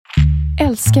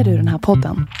Älskar du den här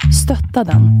podden?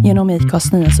 Stötta den genom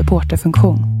IKAs nya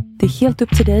supporterfunktion. Det är helt upp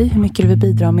till dig hur mycket du vill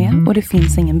bidra med och det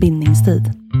finns ingen bindningstid.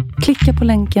 Klicka på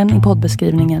länken i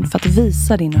poddbeskrivningen för att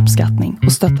visa din uppskattning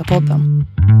och stötta podden.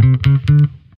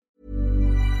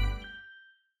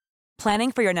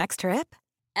 Planning for your next trip?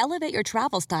 Elevate your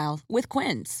travel style with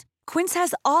Quince. Quince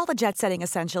has all the jet-setting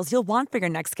essentials you'll want for your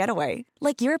next getaway,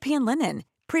 like European linen,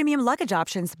 premium luggage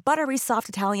options, buttery soft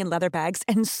Italian leather bags,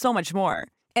 and so much more.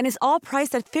 And is all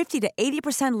priced at 50 to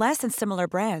 80% less than similar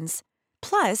brands.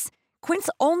 Plus, Quince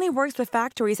only works with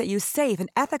factories that use safe and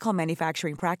ethical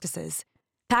manufacturing practices.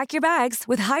 Pack your bags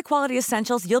with high-quality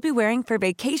essentials you'll be wearing for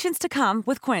vacations to come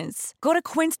with Quince. Go to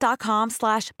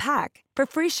quince.com/pack for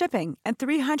free shipping and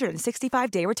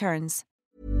 365-day returns.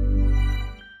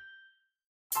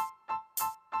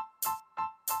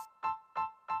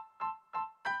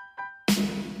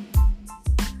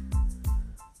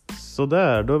 Så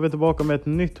där, då är vi tillbaka med ett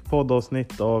nytt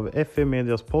poddavsnitt av FE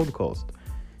Medias podcast.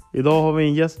 Idag har vi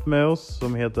en gäst med oss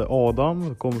som heter Adam,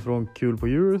 som kommer från Kul på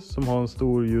djur, som har en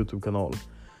stor YouTube-kanal.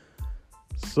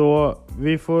 Så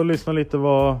vi får lyssna lite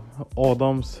vad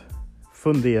Adams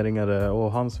funderingar är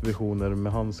och hans visioner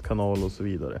med hans kanal och så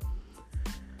vidare.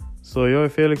 Så jag är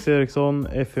Felix Eriksson,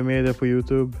 FE Media på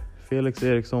YouTube, Felix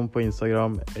Eriksson på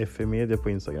Instagram, FE Media på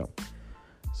Instagram.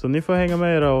 Så ni får hänga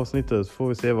med i det här avsnittet så får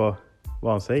vi se vad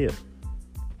han säger.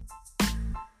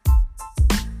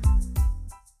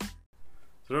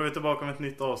 Så då är vi tillbaka med ett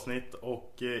nytt avsnitt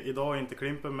och idag är inte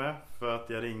Klimpen med för att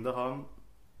jag ringde han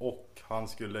och han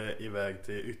skulle iväg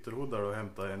till Ytterhoddar och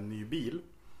hämta en ny bil.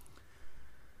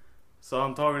 Så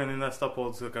antagligen i nästa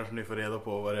podd så kanske ni får reda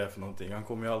på vad det är för någonting. Han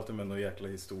kommer ju alltid med några jäkla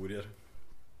historier.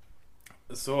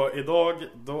 Så idag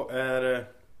då är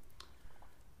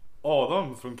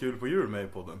Adam från Kul på djur med i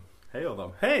podden. Hej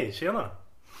Adam. Hej, tjena.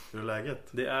 Hur är läget?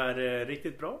 Det är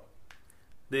riktigt bra.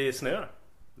 Det snöar.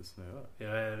 Det snöar.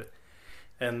 Jag är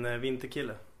en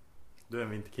vinterkille. Du är en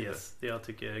vinterkille? Yes, jag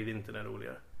tycker vintern är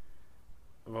roligare.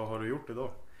 Vad har du gjort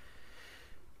idag?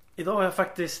 Idag har jag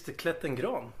faktiskt klätt en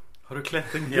gran. Har du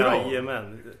klätt en gran?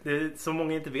 Jajamän. Det som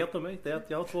många inte vet om mig, det är att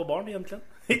jag har 2 barn egentligen.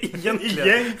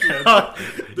 Egentligen? Ja,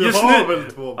 du just har nu,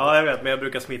 väl 2 barn? Ja, jag vet, men jag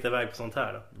brukar smita iväg på sånt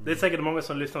här. Det är säkert många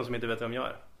som lyssnar som inte vet vem jag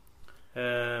är.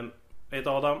 Jag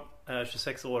heter Adam, är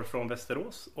 26 år från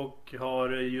Västerås och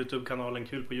har YouTube-kanalen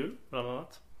Kul på djur bland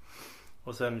annat.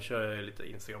 Och sen kör jag lite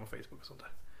Instagram och Facebook och sånt där.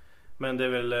 Men det är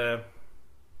väl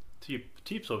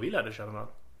typ så vi lärde känna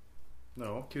varandra.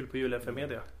 Ja. Kul på jul FE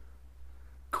Media.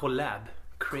 Collab.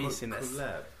 Craziness.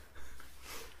 Collab.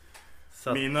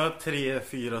 Så. Mina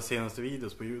 3-4 senaste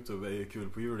videos på YouTube är ju Kul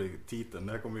på jul i titeln.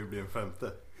 Det här kommer ju bli en 5:e.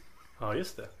 Ja,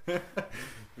 just det.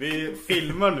 Vi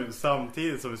filmar nu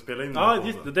samtidigt som vi spelar in. Ja,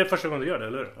 just det. Det är första gången du gör det,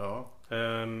 eller hur? Ja.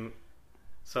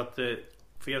 Så att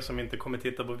för er som inte kommer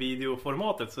titta på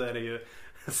videoformatet så är det ju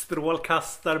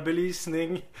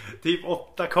strålkastarbelysning, typ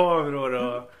 8 kameror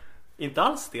och inte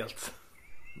alls stelt.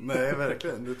 Nej,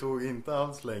 verkligen. Det tog inte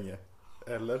alls länge.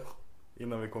 Eller?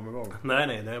 Innan vi kom igång.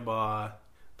 Nej, det är bara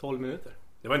 12 minuter.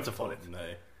 Det var inte så farligt.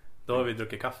 Nej. Då har vi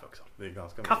druckit kaffe också. Det är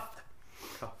ganska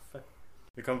Kaffe.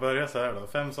 Vi kan börja så här då.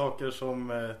 5 saker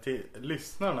som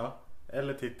lyssnarna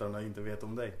eller tittarna inte vet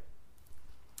om dig.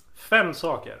 5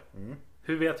 saker. Mm.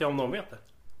 Hur vet jag om de vet det?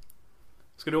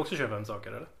 Ska du också köra 5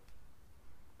 saker eller?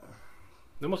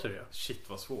 Det måste du göra. Shit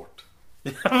vad svårt.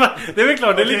 Det är väl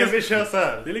klart. Vi kör så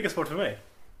här. Det är lika svårt för mig.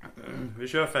 Vi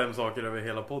kör 5 saker över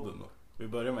hela podden då. Vi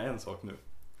börjar med en sak nu.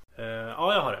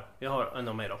 Ja, jag har det. Jag har en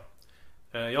av mig då.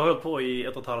 Jag har hållit på i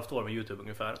 1,5 år med YouTube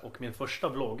ungefär. Och min första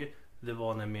vlogg, det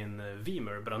var när min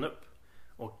Vimmer brann upp.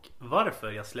 Och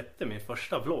varför jag släppte min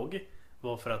första vlogg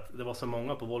var för att det var så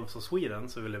många på Volvo Sweden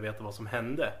som ville veta vad som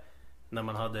hände när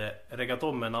man hade reggat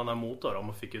om en annan motor, om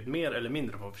man fick ut mer eller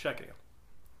mindre från försäkringen.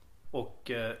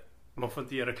 Och man får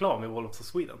inte ge reklam i Volvo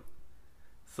Sweden.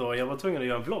 Så jag var tvungen att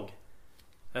göra en vlogg.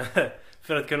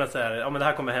 För att kunna säga, ja men det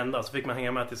här kommer hända. Så fick man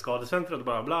hänga med till skadecentret och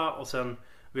bla bla. Och sen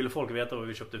ville folk veta vad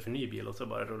vi köpte för ny bil. Och så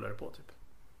bara rullade det på typ.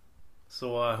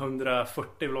 Så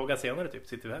 140 vloggar senare typ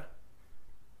sitter vi här.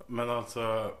 Men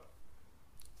alltså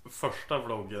första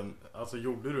vloggen, alltså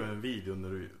gjorde du en video när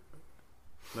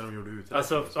de gjorde uträkning?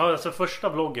 Alltså första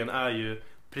vloggen är ju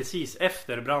precis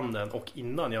efter branden och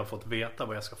innan jag har fått veta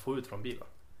vad jag ska få ut från bilen.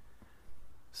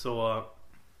 Så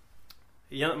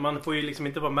man får ju liksom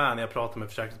inte vara med när jag pratar med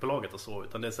försäkringsbolaget och så,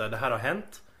 utan det är så här, det här har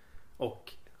hänt.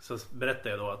 Och så berättar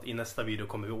jag då att i nästa video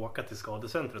kommer vi åka till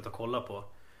skadecentret och kolla på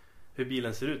hur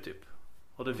bilen ser ut typ.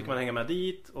 Och då fick man hänga med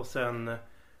dit och sen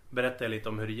berättar jag lite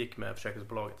om hur det gick med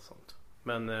försäkringsbolaget och sånt.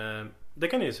 Men det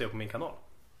kan ni ju se på min kanal.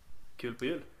 Kul på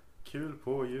jul. Kul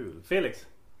på jul. Felix,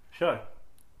 kör.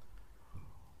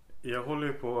 Jag håller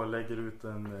ju på och lägger ut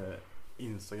en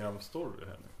Instagram-story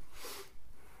här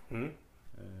nu.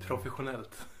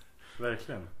 Professionellt.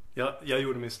 Verkligen. Jag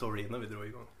gjorde min story innan vi drog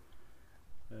igång.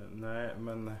 Nej,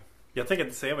 men... Jag tänker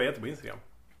inte säga vad jag heter på Instagram.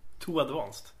 Too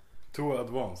Advanced. Too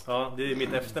Advanced. Ja, det är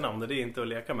mitt efternamn och det är inte att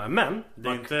leka med. Men det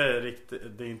är inte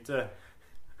riktigt... Det är inte...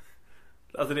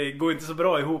 Alltså det går inte så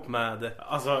bra ihop med...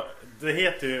 Alltså, det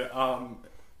heter ju...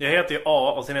 Jag heter ju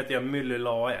A och sen heter jag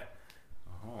Myllelae.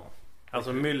 Jaha.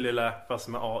 Alltså Myllelä fast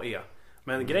med AE.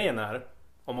 Men grejen är,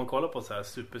 om man kollar på så här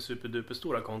super duper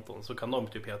stora konton så kan de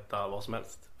typ heta vad som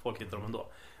helst. Folk hittar dem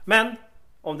ändå. Men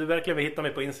om du verkligen vill hitta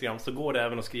mig på Instagram så går det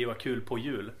även att skriva kul på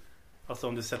jul. Alltså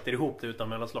om du sätter ihop det utan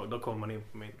mellanslag, då kommer man in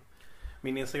på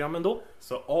min Instagram ändå.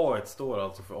 Så A står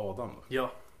alltså för Adam då?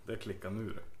 Ja. Det klickar nu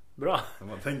det. Bra. När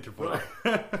man tänker på Bra. det.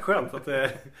 Skönt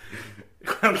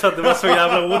att det var så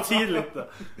jävla otydligt.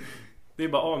 Det är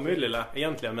bara A-Myllelä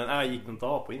egentligen, men Ä gick inte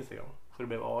A på Instagram. Så det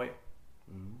blev AI.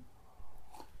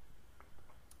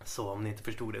 Så om ni inte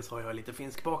förstod det så har jag lite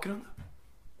finsk bakgrund.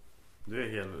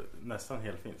 Du är nästan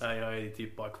helt finsk. Nej, jag är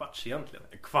typ bara kvarts egentligen.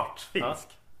 Kvartsfinsk? Ja.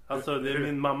 Alltså det är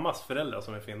min mammas föräldrar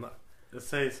som är finnar. Jag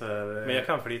säger så här... Men jag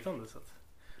kan flytande så att...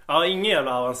 Ja, ingen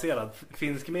jävla avancerad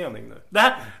finsk mening nu.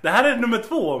 Det här är nummer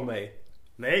 2 om mig.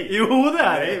 Nej. Jo, det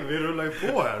är Nej, vi rullar ju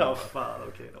på här. Ja, fan,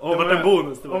 okej. Det var en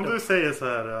bonus. Om du säger så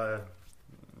här...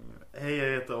 Hej,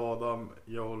 jag heter Adam.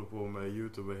 Jag håller på med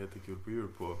YouTube och heter Kul på djur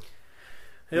på...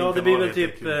 Ja, det blir väl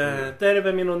typ...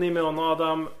 Terve minun nimi on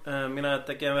Adam. Minä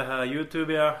tekevän här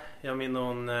YouTube. Ja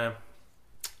minun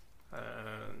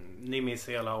nimi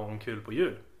siellä on Kul på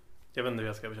djur. Jag vet inte hur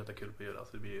jag ska översätta Kul på djur.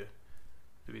 Alltså det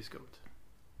blir skumt.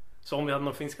 Så om vi hade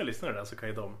någon finska lyssnare där så kan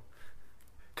ju de...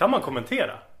 Kan man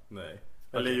kommentera? Nej.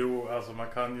 Eller jo, alltså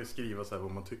man kan ju skriva så här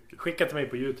vad man tycker. Skicka till mig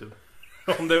på YouTube.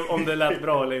 om det lät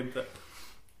bra eller inte.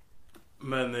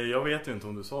 Men jag vet ju inte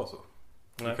om du sa så.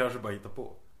 Du Nej. kanske bara hittar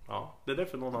på. Ja, det är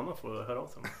därför någon annan får höra av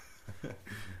sig.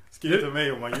 Skriv till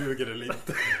mig om man ljuger eller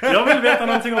inte. Jag vill veta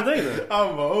någonting om dig nu.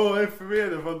 Han bara,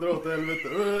 FMD får dra åt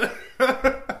helvete.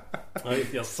 Ja,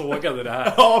 jag sågade det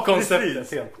här Ja, konceptet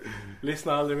precis. helt.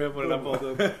 Lyssna aldrig mer på den där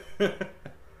podden.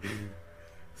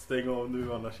 Stäng av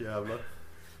nu annars jävlar.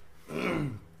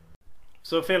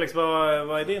 Så Felix,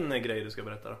 vad är din grej du ska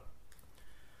berätta då?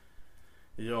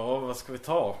 Ja, vad ska vi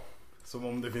ta? Som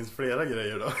om det finns flera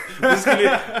grejer då.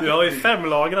 Du har ju 5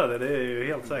 lagrade, det är jag ju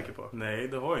helt säker på. Nej,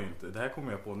 det har jag inte. Det här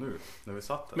kommer jag på nu, när vi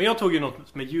satt här. Men jag tog ju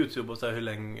något med YouTube och så här hur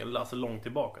länge, alltså långt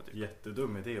tillbaka typ.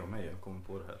 Jättedum idé av mig att komma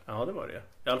på det här. Ja, det var det.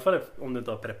 I alla fall om du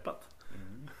inte har preppat.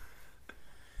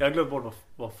 Jag har glömt bort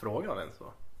vad frågan ens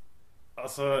var.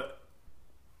 Alltså...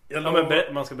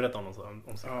 Men man ska berätta om någon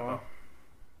om sig. Ja.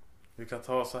 Vi kan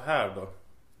ta så här då.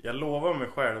 Jag lovar mig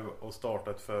själv att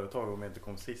starta ett företag om jag inte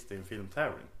kom sist i en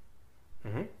filmtävling.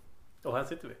 Och här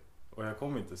sitter vi. Och jag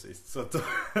kom inte sist, så att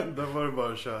då var det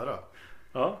bara att köra.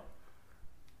 Ja.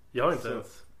 Jag har inte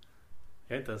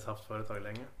ens haft företag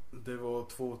länge. Det var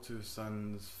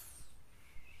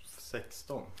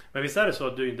 2016. Men visst är det så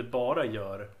att du inte bara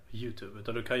gör YouTube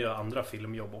utan du kan göra andra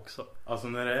filmjobb också? Alltså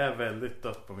när det är väldigt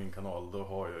dött på min kanal, då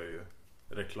har jag ju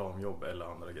reklamjobb eller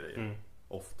andra grejer.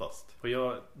 Oftast. Och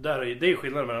det är ju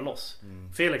skillnaden mellan oss.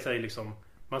 Felix är ju liksom,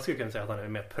 man skulle kunna säga att han är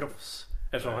mer proffs.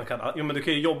 Eftersom han kan, men du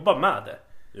kan ju jobba med det.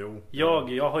 Jo.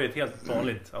 Jag har ju ett helt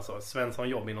vanligt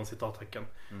Svensson-jobb inom citattecken.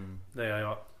 Det gör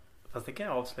jag. Fast det kan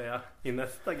jag avslöja i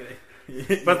nästa grej.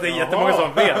 Fast det är jättemånga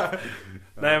som vet.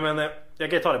 Nej, men jag kan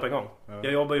ju ta det på en gång.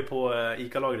 Jag jobbar ju på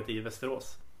ICA-lagret i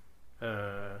Västerås.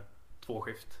 2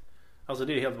 skift. Alltså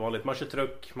det är helt vanligt. Man kör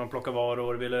truck, man plockar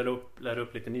varor, vi lär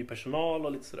upp lite ny personal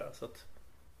och lite sådär. Så att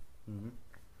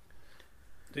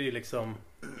det är liksom,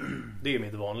 det är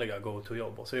mitt vanliga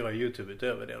go-to-jobb. Och så gör jag YouTube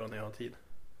utöver det då när jag har tid.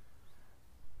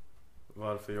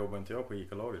 Varför jobbar inte jag på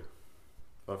ICA-lagret?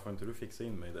 Varför inte du fixa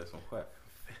in mig där som chef?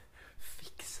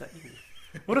 Fixa in?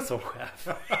 Vadå som chef?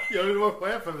 Jag vill vara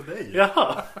chef över dig.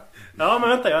 Jaha. Ja, men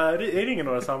vänta, jag ringer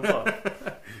några samtal.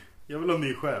 Jag vill ha en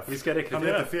ny chef. Vi ska rekrytera. Han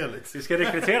heter Felix. Vi ska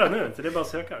rekrytera nu, så det är bara att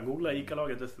söka. Googla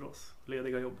ICA-laget Västerås.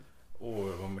 Lediga jobb.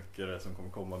 Vad mycket det är som kommer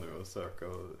komma nu och söka.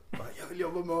 Jag vill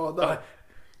jobba med Adam.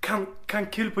 Kan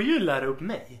Kul på jul lära upp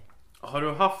mig? Har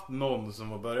du haft någon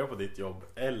som har börjat på ditt jobb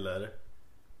eller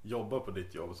jobbar på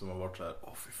ditt jobb som har varit så här: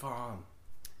 fy fan.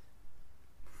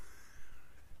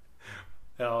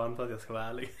 Ja, inte att jag ska vara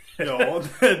ärlig. Ja,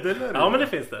 det lär ja, men det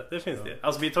finns det. Det finns det.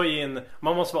 Alltså vi tar in,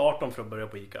 man måste vara 18 för att börja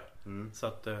på ICA. Så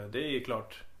att det är ju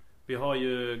klart. Vi har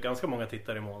ju ganska många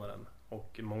tittare i månaden.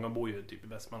 Och många bor ju typ i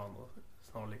Västmanland och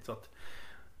sannolikt. Så att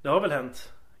det har väl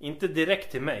hänt. Inte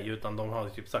direkt till mig, utan de har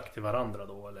typ sagt till varandra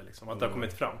då. Eller liksom, att det har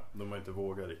kommit fram. De har inte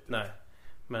vågat riktigt. Nej,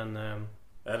 men...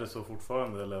 Är det så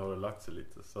fortfarande eller har det lagt sig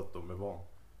lite så att de är van?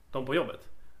 De på jobbet?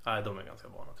 Nej, de är ganska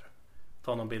vana tror jag.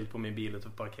 Ta någon bild på min bil ute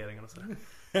på parkeringen och sådär.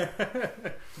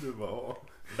 Du bara...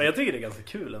 Men jag tycker det är ganska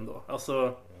kul ändå.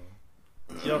 Alltså,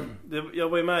 jag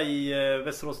var ju med i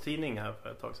Västerås Tidning här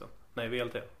för ett tag sedan. Nej,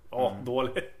 VLT. Ja,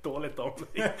 dåligt om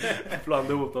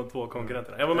blandade ihop de två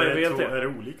konkurrenterna. Jag var med i VLT. Är det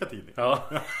olika tidningar? Ja.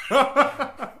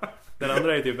 Den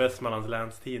andra är typ Västmanlands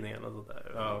länstidningen och sånt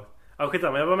där. Ja,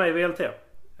 skitsamma, jag var med i VLT.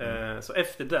 Så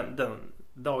efter den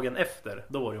dagen efter,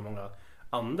 då var det ju många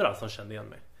andra som kände igen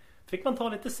mig. Fick man ta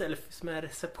lite selfies med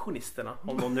receptionisterna,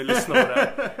 om någon nu lyssnar på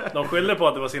det. De skyllde på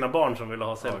att det var sina barn som ville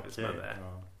ha selfies. Okay, men,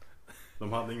 ja.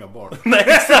 De hade inga barn. Nej,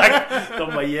 exakt.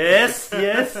 De var yes.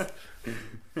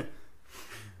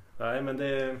 Nej, men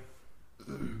det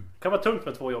kan vara tungt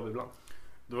med 2 jobb ibland.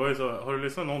 Det var ju så, har du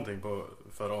lyssnat någonting på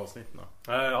förra avsnitten?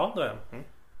 Ja, det är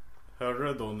Hörde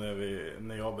du då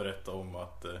när jag berättade om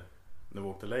att när vi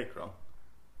åkte Lake Run?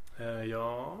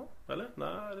 Ja, eller?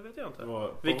 Nej, det vet jag inte.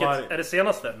 Vilket är det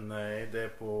senaste? Nej, det är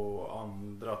på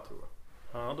andra tror jag.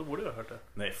 Ja, då borde jag ha hört det.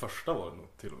 Nej, första var det nog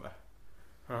till och med.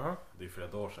 Aha. Det är flera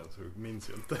dagar sedan så jag minns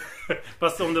ju inte.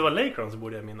 Fast om det var Lake Run så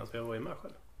borde jag minnas, för jag var ju med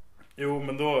själv. Jo,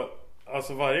 men då,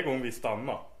 alltså varje gång vi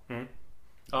stannade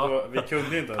Ja. då, vi kunde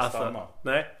ju inte ens stanna.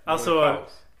 Nej, alltså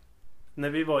när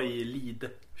vi var i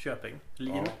Lidköping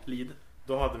Lid.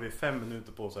 Då hade vi 5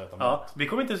 minuter på oss att äta Ja, mat. vi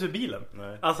kom inte ens ur bilen.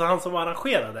 Nej. Alltså han som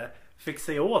arrangerade fick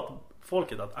säga åt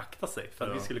folket att akta sig för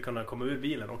att vi skulle kunna komma ur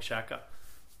bilen och käka.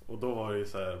 Och då var det ju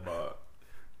så här bara...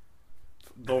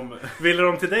 Ville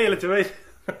de till dig eller till mig?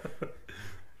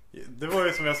 Det var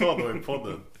ju som jag sa då i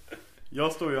podden.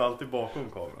 Jag står ju alltid bakom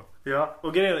kameran. Ja,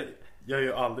 och grejen... Jag är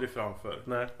ju aldrig framför.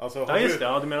 Nej. Alltså, ja just det,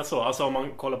 ja, du menar så. Alltså om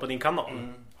man kollar på din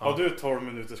kanal. Har du 12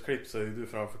 minuters klipp så är du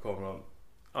framför kameran.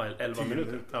 Ja, 11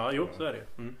 minuter. Ja, jo, så är det.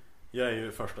 Jag är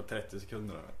ju första 30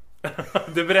 sekunderna.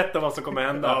 Du berättar vad som kommer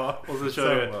hända. Ja. Och så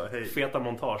kör bara, du feta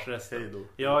montage resten. Hej då.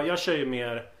 Ja, jag kör ju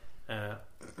mer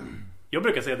jag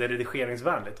brukar säga att det är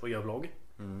redigeringsvänligt att göra vlogg.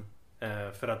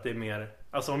 För att det är mer...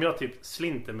 Alltså om jag typ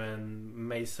slinter med en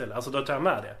mejsel, alltså då tar jag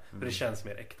med det. För det känns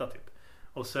mer äkta typ.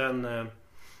 Och sen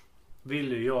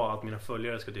vill ju jag att mina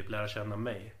följare ska typ lära känna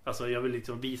mig. Alltså jag vill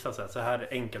liksom visa så här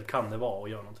enkelt kan det vara att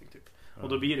göra någonting typ. Och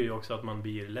då blir det ju också att man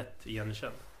blir lätt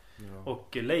igenkänd.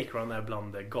 Och Lake Run är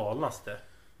bland det galnaste.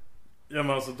 Ja,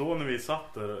 men alltså då när vi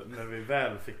satt där, när vi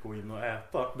väl fick gå in och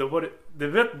äta, då var du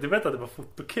vet att det var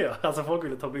fotokö. Alltså folk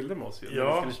ville ta bilder med oss ju,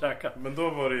 när vi skulle käka. Men då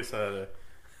var det ju så här,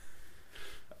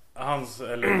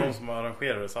 de som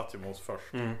arrangerade satt ju med oss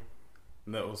först.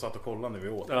 Och satt och kollade när vi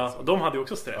åt. Ja, och de hade ju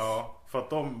också stress. Ja, för att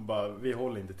de bara, vi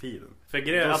håller inte tiden.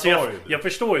 För alltså jag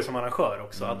förstår ju som arrangör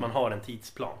också att man har en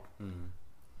tidsplan.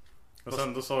 Och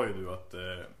sen då sa ju du att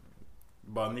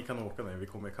bara ni kan åka när vi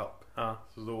kommer ikapp.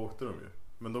 Så då åkte de ju.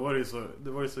 Men då var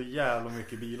det var ju så jävla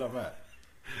mycket bilar med.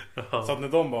 Så att när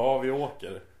de bara, vi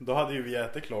åker, då hade ju vi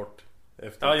ätit klart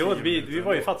efter. Ja, jo, vi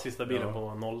var ju fatt sista bilen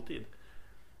på nolltid.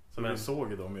 Så vi såg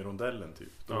ju dem i rondellen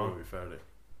typ. Då var vi färdiga.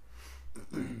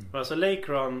 Men alltså Lake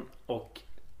Run och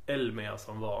Elmia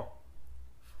som var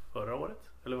förra året,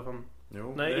 eller vad fan?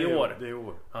 Jo, nej, i år. Det är i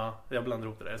år. Ja, jag blandar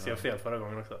ihop det där. Jag ser fel förra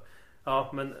gången också. Ja,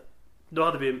 men då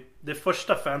hade vi det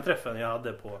första fanträffen jag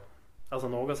hade på, alltså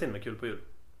någonsin med Kul på jul.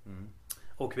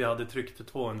 Och vi hade tryckt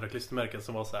 200 klistermärken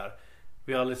som var så här.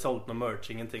 Vi har aldrig sålt någon merch,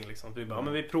 ingenting liksom. Vi bara,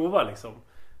 men vi provar liksom.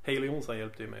 Haley Jonsson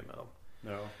hjälpte ju mig med dem.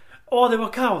 Ja. Det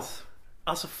var kaos.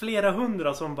 Alltså flera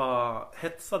hundra som bara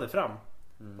hetsade fram.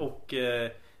 Och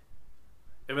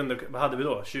jag vet inte, vad hade vi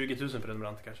då? 20 000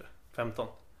 prenumeranter kanske? 15?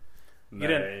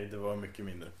 Nej, det var mycket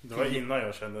mindre. Det var innan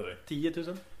jag kände dig. 10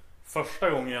 000? Första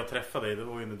gången jag träffade dig, det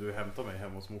var ju när du hämtade mig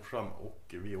hemma hos morsan. Och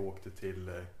vi åkte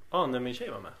till... när min tjej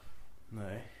var med.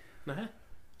 Nej.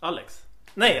 Alex?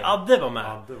 Nej, Adde var med.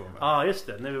 Adde var med. Just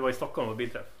det, när vi var i Stockholm och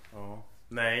bilträff. Ja.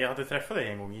 Nej, jag hade träffat dig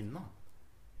en gång innan.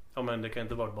 Ja, men det kan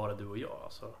inte vara bara du och jag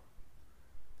alltså.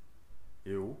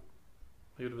 Jo.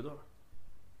 Vad gjorde vi då?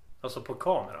 Alltså på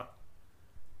kamera?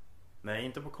 Nej,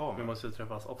 inte på kamera. Vi måste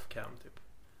träffas off cam typ.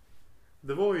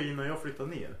 Det var ju innan jag flyttade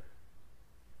ner.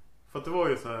 För att det var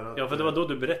ju så här att... Ja, för det var då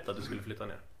du berättade att du skulle flytta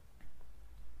ner.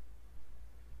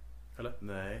 Eller?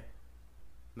 Nej.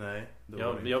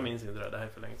 Jag minns inte det här är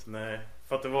för länge sedan. Nej,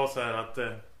 för att det var så här att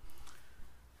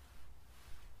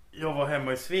jag var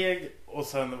hemma i Sveg och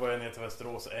sen var jag ner till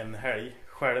Västerås en helg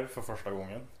själv för första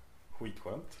gången.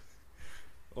 Skitskönt.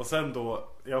 Och sen då,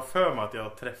 jag för mig att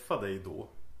jag träffade dig då.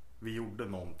 Vi gjorde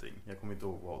någonting, jag kommer inte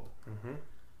ihåg vad.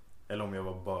 Eller om jag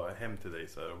var bara hem till dig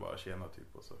så här och bara tjena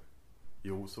typ och så.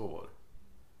 Jo, så var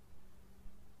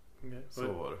det. Okay.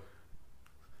 Så var det.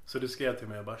 Så du skrev till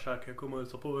mig och bara, tja, kan jag komma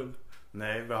ut och på en?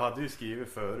 Nej, vi hade ju skrivit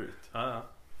förut. Ja.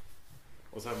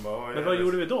 Och sen bara, men vad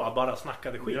gjorde vi då? Bara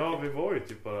snackade skit? Ja, vi var ju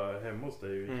typ bara hemma hos dig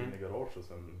och gick in i garage och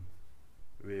sen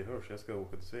vi hörs, jag ska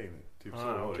åka till Sveg nu. Typ så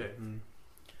var det.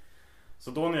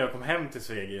 Så då när jag kom hem till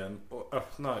Sveg igen och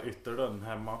öppnade ytterdörren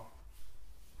hemma,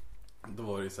 då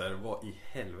var det så här, vad i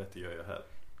helvete gör jag här?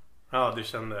 Ja, du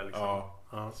kände liksom.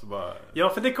 Ja. Så bara, ja,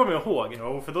 för det kommer jag ihåg.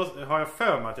 Ja, för då har jag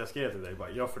för mig att jag skrev till dig bara,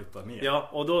 jag flyttar ner. Ja,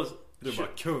 och då du bara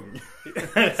kung.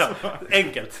 ja,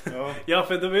 enkelt. Ja. Ja,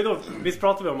 för då visst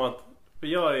pratade vi om att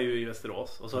jag är ju i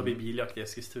Västerås och så har vi biljakt i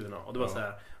Eskilstuna och det var så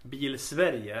här,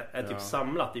 Bil-Sverige är typ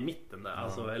samlat i mitten där,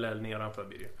 alltså, eller nedanför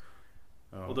blir det.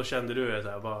 Ja. Och då kände du så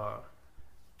här, bara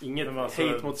inget alltså,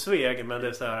 hate mot Sveg, men det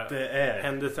är så här, det är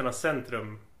händelsernas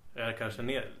centrum är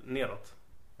kanske neråt.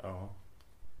 Ja.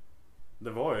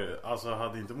 Det var ju, alltså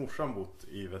hade inte morsan bott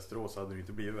i Västerås så hade det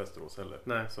inte blivit Västerås heller.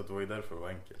 Nej. Så det var ju därför det var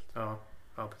enkelt. Ja,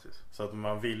 precis. Så att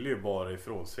man ville ju bara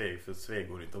ifrån Sveg, för Sveg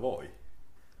går inte att vara i.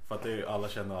 För att det är ju, alla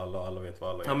känner alla vet vad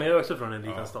alla är. Ja, men jag är också från en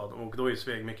liten stad och då är ju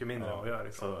Sveg mycket mindre än vad jag är.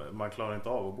 Liksom. Så man klarar inte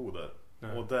av att bo där.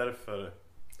 Nej. Och därför,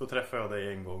 då träffade jag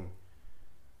dig en gång.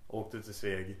 Åkte till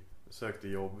Sveg, sökte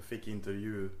jobb, fick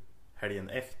intervju helgen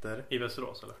efter. I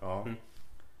Västerås eller? Ja.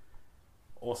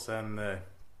 Och sen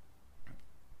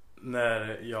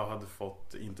när jag hade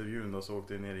fått intervjun då, så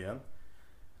åkte jag ner igen.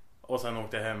 Och sen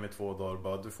åkte jag hem i 2 dagar,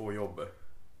 bara du får jobbet.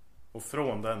 Och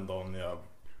från den dagen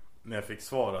när jag fick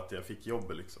svar att jag fick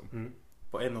jobbet liksom,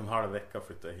 på 1,5 vecka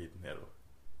flyttade jag hit ner då.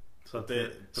 Så att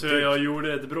jag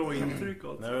gjorde ett bra intryck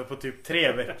alltså. Nej, men på typ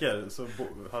 3 veckor så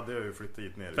hade jag ju flyttat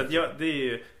hit ner. För att det är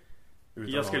ju,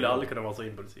 jag skulle aldrig kunna vara så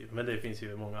impulsiv, men det finns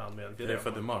ju många anledningar till det. Det är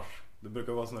för i mars. Det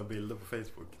brukar vara såna bilder på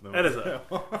Facebook. Är det så?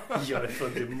 Jag är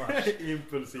född i mars.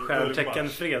 Impulsiv. Stjärntecken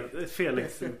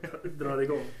Felix drar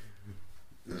igång.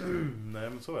 Nej,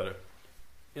 men så är det.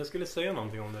 Jag skulle säga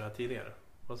någonting om det där tidigare.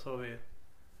 Vad sa vi?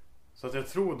 Så att jag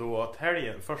tror då att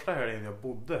första helgen jag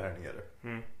bodde här nere,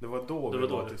 det var då vi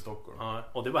var till Stockholm. Ja,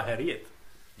 och det var härligt.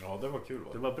 Ja, det var kul.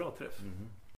 Det var bra träff.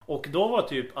 Och då var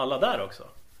typ alla där också.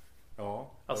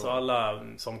 Ja. Alltså alla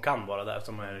som kan vara där,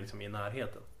 som är liksom i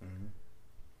närheten.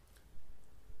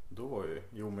 Då var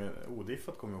ju, men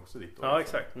Odiffat kom ju också dit då. Ja,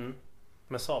 exakt.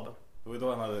 Med Saben. Det var ju då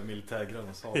han hade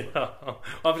militärgröna Saben. Ja, och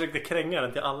han försökte kränga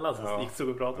den till alla som gick så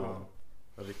och pratade om.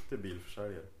 En riktig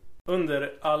bilförsäljare.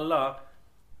 Under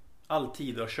all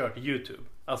tid du har kört YouTube,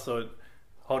 alltså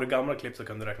har du gamla klipp så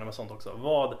kan du räkna med sånt också.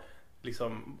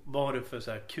 Vad har du för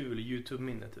så här kul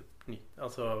YouTube-minne typ?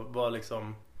 Alltså vad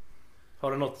liksom,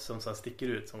 har du något som så här sticker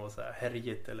ut som var så här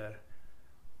härjigt eller?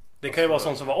 Det kan ju vara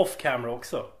sånt som var off-camera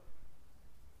också.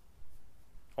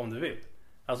 Om du vill.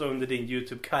 Alltså under din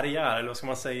YouTube-karriär, eller vad ska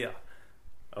man säga?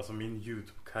 Alltså min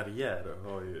YouTube-karriär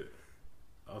har ju,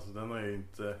 alltså den har ju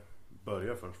inte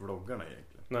börjat förrän vloggarna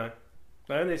egentligen.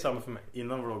 Nej, det är samma för mig.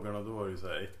 Innan vloggarna då var det ju så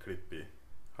här ett klipp i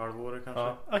halvåret kanske.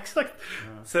 Ja, exakt.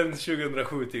 Ja. Sen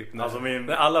 2007 typ,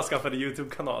 när alla skaffade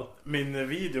YouTube-kanal. Min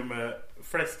video med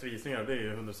flest visningar, det är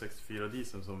ju 164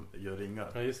 diesel som gör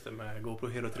ringar. Ja, just det, med GoPro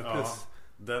Hero 3 Plus. Ja,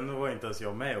 den var inte ens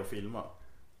jag med och filma.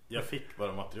 Jag fick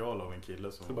bara material av en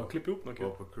kille som bara klipp ihop var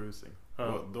på cruising.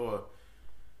 Ja.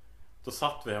 Då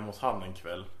satt vi hemma hos han en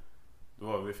kväll.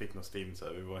 Vi fick något stim så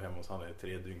här. Vi var hemma hos han i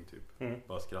 3 dygn typ.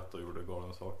 Bara skrattade och gjorde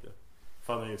galna saker.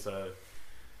 Fan är ju så här,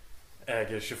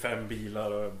 äger 25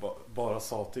 bilar och bara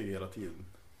satig hela tiden.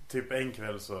 Typ en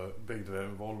kväll så byggde vi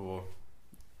en Volvo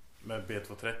med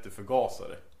B230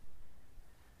 förgasare.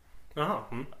 Jaha.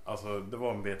 Alltså det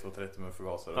var en B230 med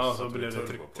förgasare. Ja, så blev det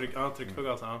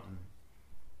tryckförgasare.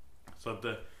 Så att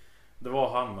det var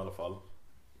han i alla fall.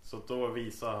 Så då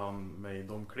visade han mig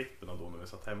de klipperna då när vi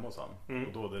satt hemma hos han.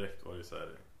 Och då direkt var det så här,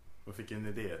 då fick jag en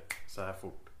idé så här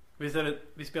fort. Visst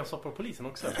spelar han stopp på polisen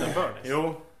också efter Burnies?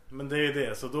 Jo, men det är ju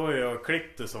det. Så då har jag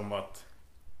klippt det som att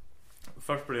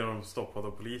först blir de stoppade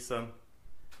av polisen.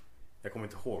 Jag kommer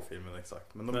inte ihåg filmen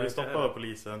exakt, men de blir stoppade av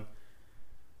polisen.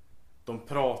 De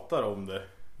pratar om det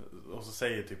och så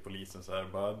säger typ polisen så här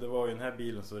bara, det var ju den här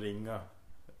bilen som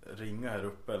ringa här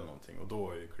uppe eller någonting. Och då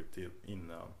har jag ju klippt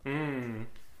in han.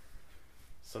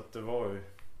 Så att det var ju,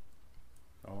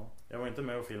 ja, jag var inte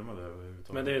med och filmade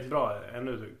överhuvudtaget. Men det är ett bra,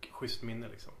 ännu schysst minne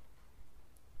liksom.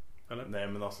 Eller? Nej,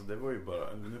 men alltså det var ju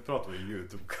bara, nu pratar vi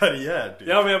YouTube-karriär typ.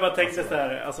 Ja, men jag bara tänkte så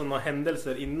här, alltså några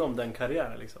händelser inom den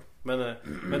karriären liksom. Men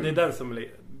det är den som,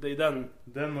 det är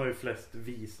den har ju flest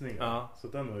visningar. Ja. Så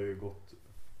den har ju gått,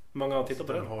 många har tittat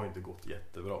på den. Den har ju inte gått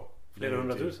jättebra. Flera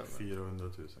 100 000? 400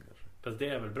 000 kanske. Fast det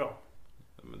är väl bra?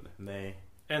 Men, nej.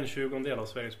 1/20 av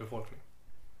Sveriges befolkning.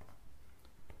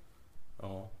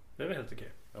 Ja. Det är väl helt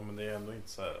okej. Ja, men det är ändå inte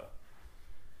så här.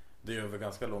 Det är över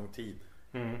ganska lång tid.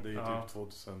 Det är ju typ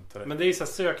 2013. Men det är ju så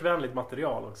här sökvänligt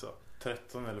material också.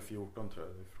 13 eller 14 tror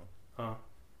jag det är ifrån. Ja.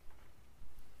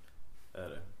 Är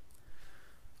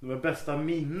Det bästa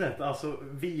minnet, alltså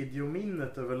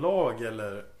videominnet överlag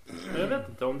eller? Jag vet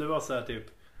inte om det var så här typ.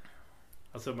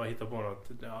 Alltså man hittar på något.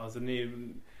 Alltså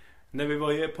när vi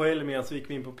var på Elmia så gick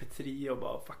vi in på P3 och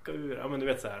bara fucka ur. Ja men du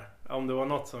vet så här. Om det var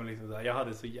något som liksom så här, jag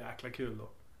hade så jäkla kul då.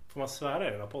 Får man svära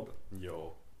i den här podden?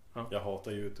 Ja. Jag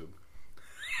hatar YouTube.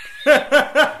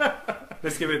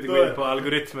 Det ska vi inte gå in på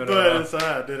algoritmer. Då är det så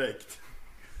här direkt.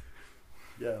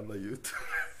 Jävla YouTube.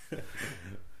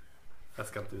 Jag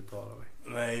ska inte uttala mig.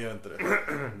 Nej, gör inte det.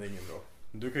 Det är inget bra.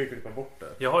 Du kan ju klippa bort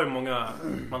det. Jag har ju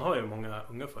man har ju många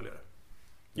unga följare.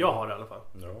 Jag har det i alla fall.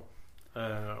 Ja.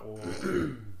 Och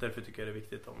därför tycker jag det är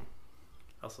viktigt om,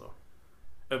 alltså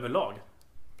överlag,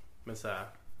 med så här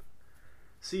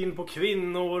syn på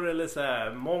kvinnor eller så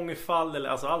här mångfald eller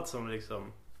alltså allt som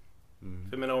liksom.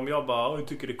 För jag menar om jag bara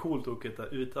tycker det är coolt att åka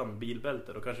utan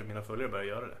bilbälte, då kanske mina följare börjar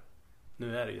göra det.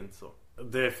 Nu är det ju inte så.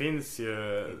 Det finns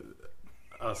ju,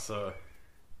 alltså,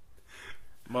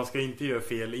 man ska inte göra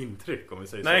fel intryck om vi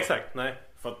säger så. Nej, exakt, nej.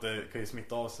 För att det kan ju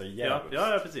smitta av sig jävligt.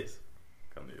 Ja, precis.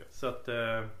 Kan det ju. Så att,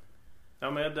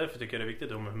 ja men därför tycker jag det är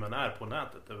viktigt om hur man är på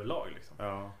nätet överlag liksom.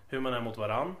 Ja. Hur man är mot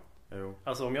varann. Jo.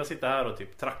 Alltså om jag sitter här och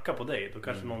typ trackar på dig, då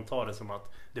kanske någon tar det som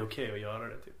att det är okej att göra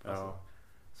det typ. Alltså. Ja.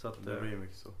 Så att, det blir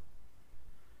mycket så.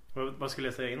 Vad skulle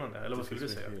jag säga innan det? Eller vad skulle du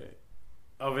säga?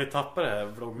 Ja, vi tappar det här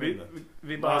vloggminnet.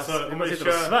 Vi bara, alltså, om vi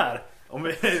kör svär.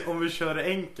 Om vi kör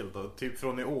enkelt då, typ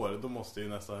från i år, då måste ju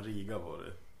nästan Riga vara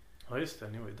det. Ja just det,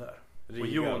 ni var ju där.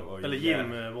 Riga och Jon, eller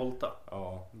Jim Volta.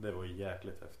 Ja, det var ju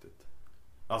jäkligt häftigt.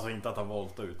 Alltså inte att han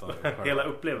volta utan hela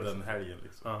upplevelsen. Den helgen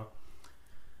liksom. Ja.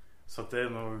 Så att det är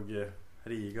nog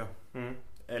Riga.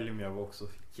 Elmia var också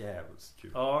jävligt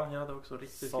kul. Ja, jag hade också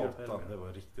riktigt kul på Elmia. Det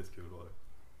var riktigt kul var det.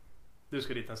 Du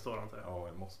ska dit en stor antar jag? Ja,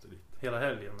 jag måste dit. Hela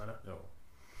helgen eller? Ja.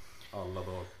 Alla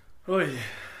dagar. Oj.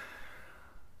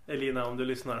 Elina, om du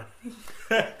lyssnar.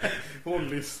 Hon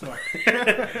lyssnar.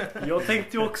 Jag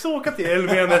tänkte ju också åka till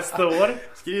Elmia nästa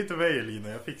år. Skriv till mig Elina,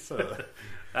 jag fixar det.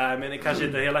 Nej, men kanske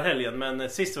inte hela helgen. Men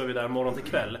sist var vi där morgon till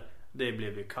kväll. Det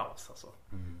blev ju kaos alltså.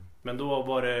 Men då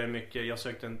var det mycket. Jag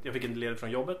fick inte ledigt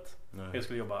från jobbet. Nej. Jag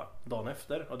skulle jobba dagen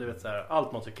efter. Och du vet så här,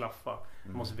 allt måste klaffa.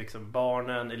 Man måste fixa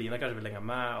barnen. Elina kanske vill hänga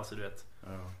med, alltså du vet.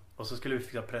 Ja. Och så skulle vi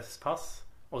fixa presspass.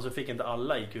 Och så fick inte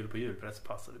alla i Kul på jul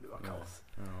presspass. Och det blev kaos.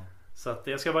 Ja. Så att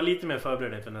jag ska vara lite mer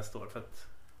förberedd inför nästa år. För att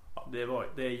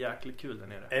det är jäkligt kul där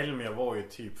nere. Elmia var ju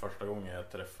typ första gången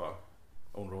jag träffade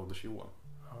Onroaders Johan.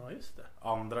 Ja, just det.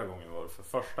 Andra gången var det. För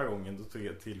första gången då tog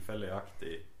jag tillfälle i akt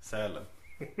i Sälen.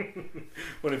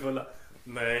 Var ni fulla?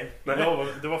 Nej.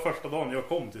 Det var första dagen jag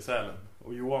kom till Sälen.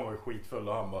 Och Johan var skitfull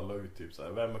och han bara la ut typ så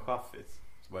här: vem är chaffis?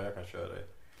 Så bara, jag kan köra dig.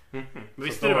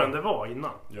 Visste du vem det var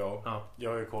innan? Ja.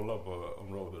 Jag har ju kollat på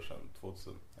Onroaders sedan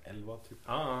 2011 typ.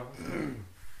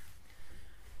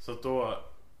 Så då,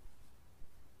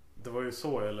 det var ju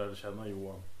så jag lärde känna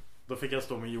Johan. Då fick jag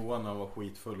stå med Johan när han var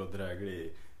skitfull och dräglig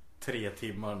i 3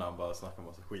 timmar när han bara snackade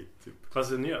massa skit typ. Fast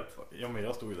du njöt? Ja, men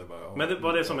jag stod ju där bara. Men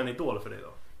var det som en idol för dig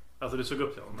då? Alltså du såg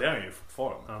upp till honom? Det är han ju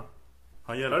fortfarande. Ja.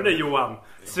 Han gör det Johan,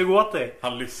 sug åt dig.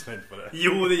 Han lyssnar inte på det.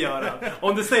 Jo, det gör han.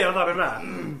 Om du säger att han är med.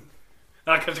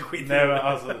 Han kanske skiter. Nej, men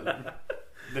alltså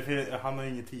han har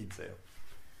ingen tid, säger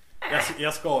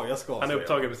jag ska. Han är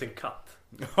upptagen med sin katt.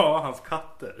 Ja, hans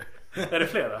katter. Är det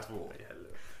flera? 2.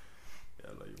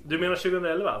 Du menar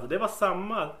 2011? Alltså, det var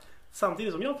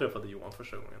samtidigt som jag träffade Johan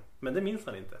första gången. Men det minns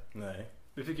han inte. Nej.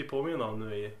 Vi fick ju påminna om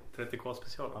nu i 30K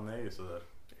special. Han är ju sådär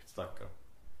stackare.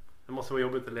 Det måste vara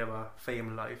jobbigt att leva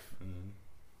fame life.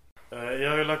 Jag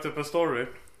har ju lagt upp en story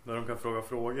där de kan fråga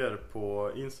frågor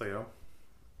på Instagram.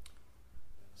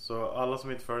 Så alla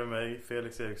som inte följer mig,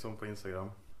 Felix Eriksson på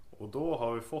Instagram. Och då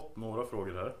har vi fått några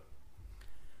frågor där.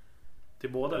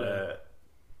 Till båda eller?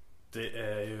 Det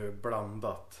är ju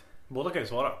blandat. Båda kan ju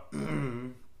svara.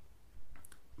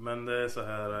 Men det är så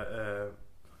här,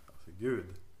 alltså gud.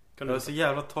 Kan du ha så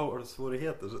jävla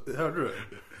talsvårigheter? Hörde du?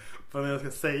 För när jag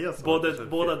ska säga så.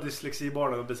 Båda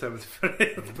dyslexibarnen bestämmer sig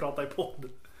för att prata i podd.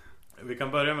 Vi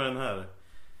kan börja med den här.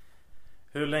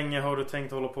 Hur länge har du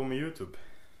tänkt hålla på med YouTube?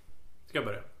 Ska jag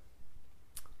börja?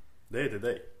 Det är till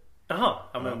dig. Jaha,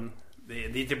 ja, men det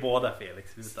är till båda,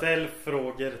 Felix. Ställ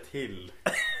frågor till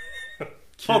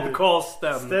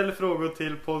podcasten. Ställ frågor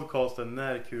till podcasten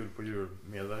när Kul på jul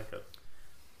medverkar.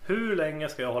 Hur länge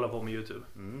ska jag hålla på med YouTube?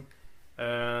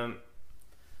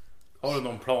 Har du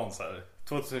någon plan så här?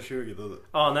 2020 då?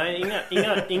 Nej,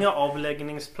 inga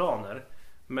avläggningsplaner.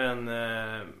 Men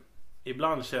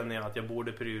ibland känner jag att jag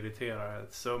borde prioritera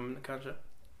sömn kanske.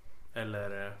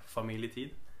 Eller familjetid.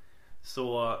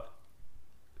 Så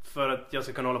för att jag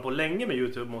ska kunna hålla på länge med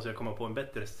YouTube måste jag komma på en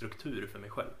bättre struktur för mig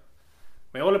själv.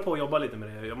 Men jag håller på att jobba lite med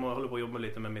det. Jag håller på att jobba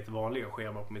lite med mitt vanliga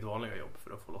schema på mitt vanliga jobb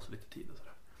för att få loss lite tid och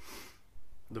sådär.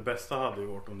 Det bästa hade ju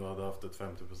varit om du hade haft ett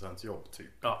 50% jobb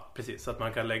typ. Ja, precis. Så att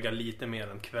man kan lägga lite mer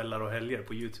än kvällar och helger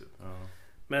på YouTube. Ja.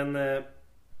 Men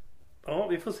ja,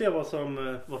 vi får se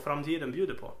vad framtiden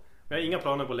bjuder på. Men jag har inga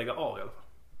planer på att lägga av i alla fall.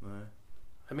 Nej.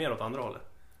 Det är mer åt andra hållet.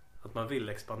 Att man vill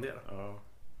expandera. Ja.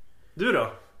 Du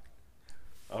då?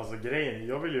 Alltså grejen,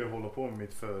 jag vill ju hålla på med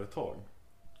mitt företag.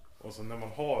 Och så när man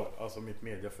har, alltså mitt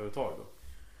mediaföretag då.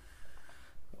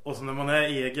 Och så när man är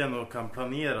egen och kan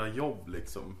planera jobb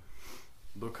liksom.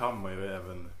 Då kan man ju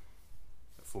även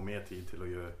få mer tid till att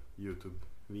göra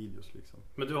YouTube-videos liksom.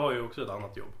 Men du har ju också ett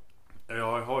annat jobb.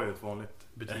 Jag har ju ett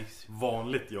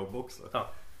vanligt jobb också.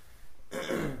 Ja.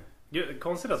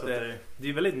 Konstigt att det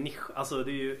är väldigt nisch. Alltså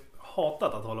det är ju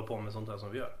hatat att hålla på med sånt här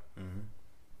som vi gör.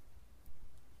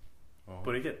 Ja.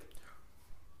 På riktigt.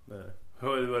 Det är det.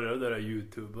 Vad är det där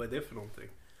YouTube? Vad är det för någonting?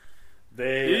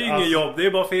 Det är ju inget jobb, det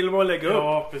är bara filma och lägga upp.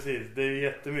 Ja, precis. Det är ju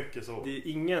jättemycket så. Det är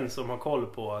ingen som har koll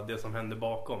på det som händer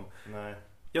bakom. Nej.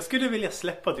 Jag skulle vilja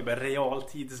släppa typ en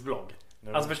realtidsvlogg.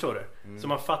 Ja. Alltså förstår du? Så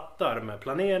man fattar med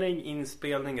planering,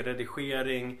 inspelning,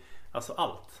 redigering. Alltså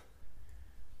allt.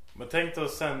 Men tänk dig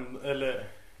att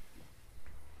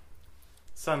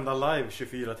sända live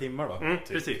 24 timmar då. Typ.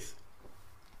 Precis.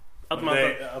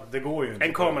 Det går ju inte.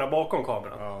 En kamera bakom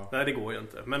kameran. Ja. Nej, det går ju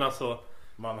inte. Men alltså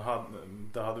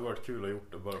det hade varit kul att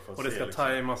gjort det bara för att och det se, ska liksom.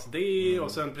 tajmas det.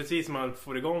 Och sen precis när man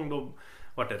får igång då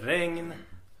vart det regn.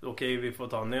 Okej, vi får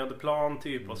ta en nödplan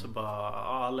typ. Och så bara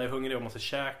alla är hungriga och måste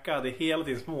käka. Det är hela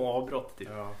tiden små avbrott typ.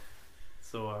 Ja.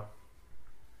 Så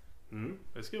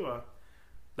det ska vara.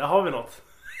 Där har vi något.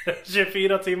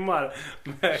 24 timmar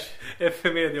med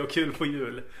FM Media och kul på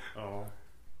jul. Ja.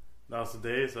 Alltså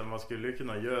det är så, man skulle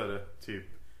kunna göra det typ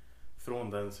från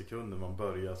den sekunden man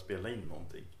börjar spela in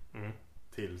någonting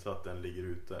till så att den ligger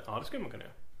ute. Ja, det skulle man kunna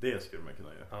göra. Det skulle man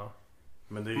kunna göra. Ja.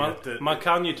 Men det är ju man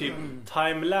kan ju typ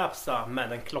timelapsa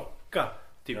med en klocka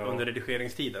typ Ja. under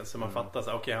redigeringstiden. Så man fattar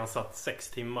så okej, han satt 6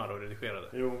 timmar och redigerade.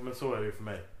 Jo, men så är det ju för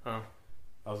mig. Ja.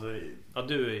 Alltså, Ja,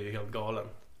 du är ju helt galen.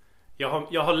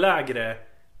 Jag har lägre,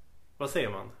 vad säger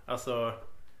man? Alltså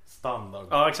standard.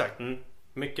 ja, exakt.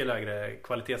 Mycket lägre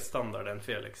kvalitetsstandard än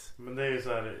Felix. Men det är ju så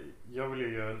här, jag vill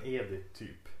ju göra en edit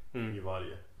typ i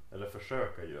varje. Eller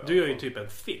försöka göra. Du gör ju typ en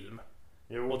film.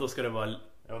 Jo. Och då ska det vara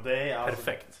Ja, det är alltså,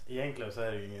 perfekt. egentligen så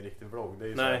är det ju ingen riktig vlogg. Det är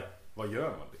ju så Nej. här, vad gör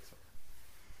man liksom?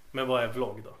 Men vad är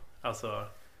vlogg då? Alltså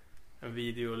en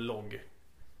videologg.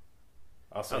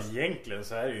 Alltså egentligen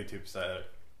så är det ju typ så här.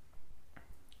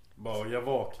 Bara jag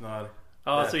vaknar.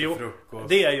 Ja, alltså äter jo, frukost.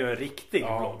 det är ju en riktig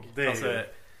Ja, vlogg. det är Alltså,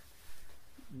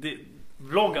 ju.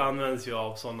 vlogg används ju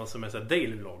av sådana som är så här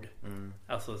daily vlogg.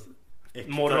 Alltså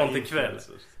Äkta morgon till kväll.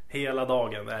 influencers. Hela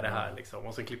dagen är det här liksom.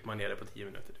 Och så klipper man ner det på 10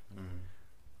 minuter.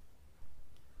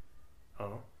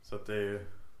 Ja. Så att det är ju.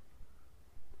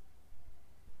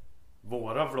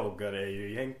 Våra vloggar är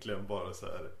ju egentligen bara så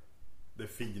här. Det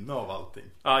fina av allting.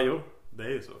 Ja, jo. Det är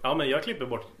ju så. Ja, men jag klipper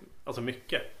bort alltså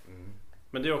mycket.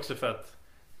 Men det är också för att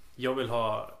jag vill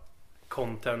ha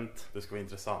content. Det ska vara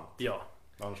intressant. Ja.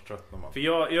 Annars tröttnar man. För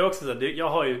jag är också så här, jag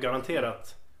har ju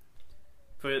garanterat.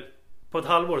 För på ett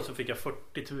halvår så fick jag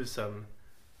 40 000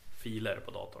 filer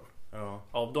på datorn. Ja.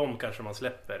 Av dem kanske man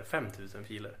släpper 5 000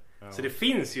 filer. Ja. Så det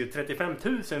finns ju 35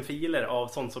 000 filer av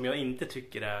sånt som jag inte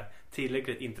tycker är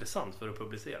tillräckligt intressant för att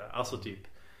publicera. Alltså typ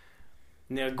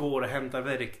när jag går och hämtar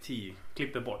verktyg,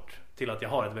 klipper bort till att jag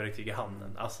har ett verktyg i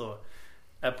handen. Alltså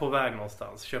är på väg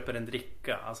någonstans, köper en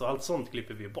dricka. Alltså allt sånt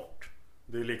klipper vi bort.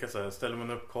 Det är lika så här, ställer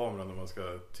man upp kameran när man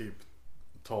ska typ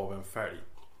ta av en fälg.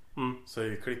 Så är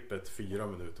ju klippet 4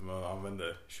 minuter, man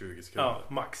använder 20 sekunder. Ja,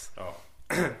 max. Ja.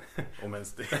 Om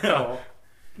ens det. Ja.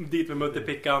 Dit med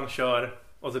mutterpickan, kör.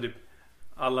 Och så typ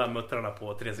alla muttrarna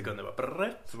på 3 sekunder bara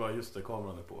brrrt. Så bara just det,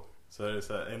 kameran är på. Så är det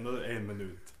så här, ändå 1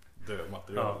 minut död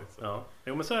material liksom. Ja.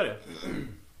 Jo, men så är det.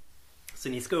 Så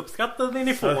ni ska uppskatta det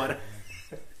ni får.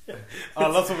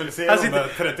 Alla som vill se Här de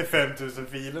sitter- där 35 000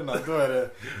 filerna, då är det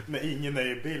när ingen är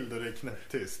i bild och det är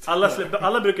knäpptyst.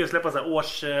 Alla brukar ju släppa så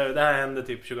här det här hände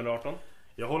typ 2018.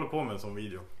 Jag håller på med en sån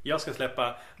video. Jag ska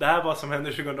släppa det här var som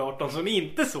hände 2018 som ni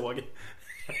inte såg.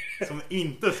 Som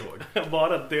inte såg.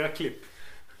 Bara döklipp.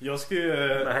 Jag ska ju...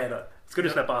 Nej då. Ska du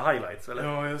släppa highlights eller?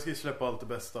 Ja, jag ska ju släppa allt det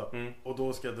bästa. Och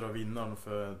då ska jag dra vinnaren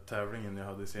för tävlingen jag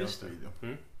hade i senaste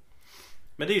videon.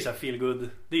 Men det är ju så här feel good.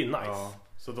 Det är ju nice. Ja,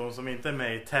 så de som inte är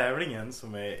med i tävlingen,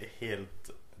 som är helt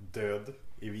död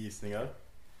i visningar.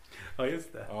 Ja,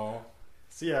 just det. Ja,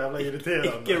 så jävla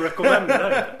irriterande. Icke recommended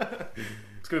här inte.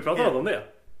 Ska vi prata om det?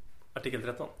 Artikel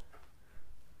 13.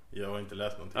 Jag har inte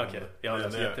läst någonting Okej, om det. jag har Det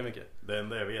läst enda jättemycket. Det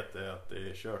enda jag vet är att det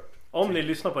är kört. Om ni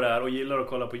lyssnar på det här och gillar att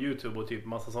kolla på YouTube och typ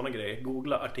massa sådana grejer,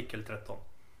 googla artikel 13.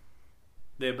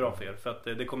 Det är bra för er, för att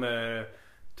det kommer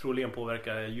troligen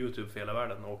påverka YouTube för hela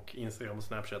världen och Instagram och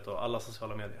Snapchat och alla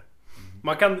sociala medier.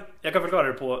 Jag kan förklara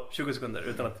det på 20 sekunder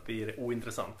utan att det blir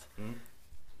ointressant.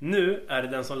 Nu är det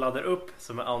den som laddar upp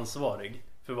som är ansvarig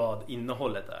för vad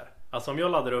innehållet är. Alltså om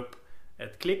jag laddar upp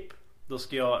ett klipp,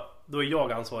 då är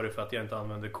jag ansvarig för att jag inte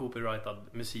använder copyrightad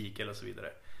musik eller så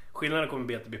vidare. Skillnaden kommer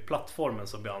bli att det blir plattformen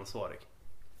som blir ansvarig.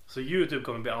 Så YouTube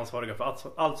kommer bli ansvariga för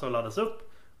allt som laddas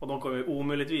upp, och de kommer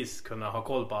omöjligtvis kunna ha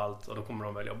koll på allt, och då kommer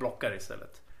de välja att blocka det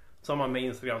istället. Samma med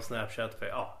Instagram, Snapchat,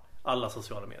 för alla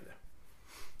sociala medier.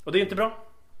 Och det är inte bra.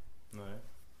 Nej.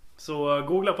 Så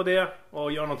googla på det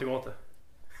och gör någonting åt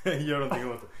det. Gör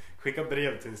någonting åt det. Skicka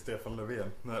brev till Stefan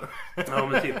Löfven. Ja,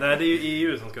 men typ. Nej, det är ju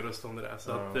EU som ska rösta om det där.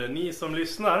 Så att ni som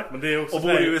lyssnar men det är också och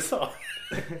bor i USA.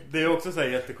 Det är också så här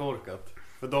jättekorkat.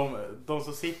 För de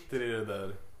som sitter i det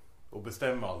där och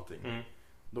bestämmer allting,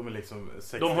 de är liksom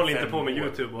 65 de håller inte på med år.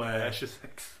 YouTube och är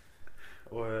 26.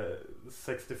 Och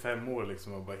 65 år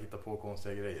liksom och bara hitta på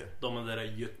konstiga grejer. De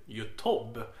där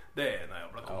YouTube, det är en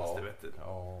jävla konstigt, vet du.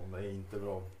 Ja, det är inte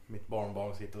bra. Mitt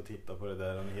barnbarn sitter och tittar på det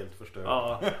där, han är helt förstörd.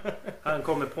 Ja, han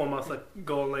kommer på en massa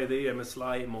galna idéer med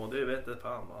slime och det vet inte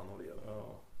fan vad han håller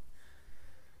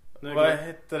Vad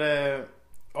heter det?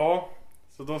 Ja,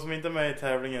 så de som inte är med i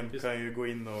tävlingen kan ju gå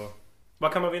in och...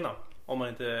 Vad kan man vinna? Om man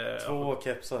inte... 2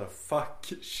 kepsar.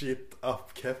 Fuck shit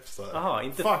up kepsar. Aha,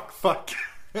 inte... Fuck.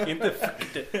 Inte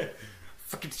fuck it.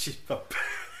 Fuck it shit up.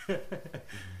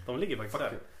 De ligger faktiskt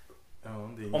där.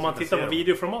 Ja, det är om man tittar på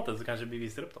videoformatet så kanske vi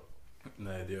visar upp dem.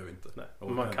 Nej, det gör vi inte. Nej.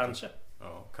 Men man kanske.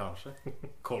 Ja, kanske.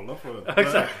 Kolla på det.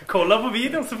 Exakt. Kolla på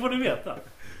videon så får du veta.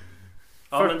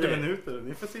 40 minuter.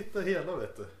 Ni får sitta hela,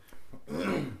 vet du.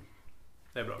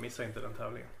 Det är bra, missa inte den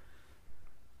tävlingen.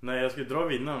 Nej, jag skulle dra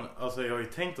vinnaren. Alltså jag har ju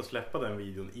tänkt att släppa den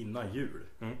videon innan jul.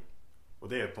 Och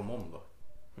det är på måndag.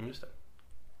 Just det.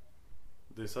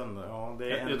 Det är söndag. Ja,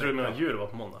 det är jag tror att jul var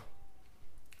på måndag.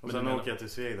 Och sen åker jag till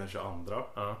Sveg den 22.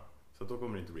 Ja. Så då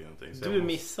kommer det inte bli någonting. Så du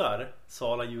missar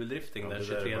Sala juldrifting den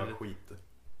 23. Skit.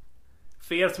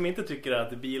 För er som inte tycker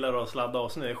att bilar och sladda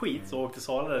och snö är skit, så åk till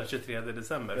Sala den 23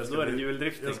 december. Då är det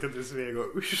juldrifting. Jag ska till Sveg och...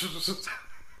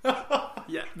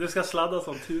 Ja, du ska sladda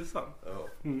som tusan. Ja.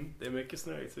 Det är mycket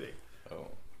snö i Sveg. Ja.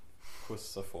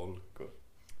 Skjutsa folk och...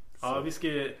 Ja, vi ska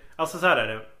ju... Alltså så här är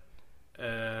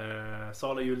det.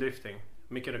 Sala juldrifting.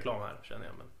 Mycket reklam här, känner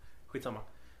jag, men skitsamma.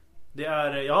 Det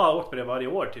är... Jag har åkt på det varje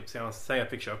år typ sen jag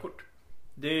fick körkort.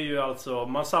 Det är ju alltså...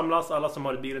 Man samlas, alla som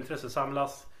har ett bilintresse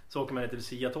samlas. Så åker man ett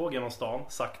Lucia-tåg genom stan,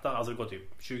 sakta. Alltså det går typ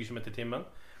 20 km i timmen.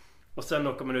 Och sen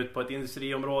åker man ut på ett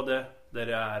industriområde där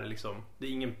det är liksom... Det är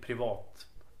ingen privat...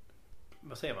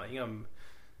 Vad säger man? Inga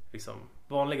liksom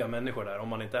vanliga människor där, om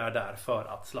man inte är där för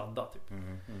att sladda typ.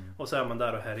 Och så är man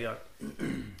där och härjar.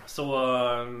 Så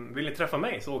vill ni träffa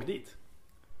mig så åk dit.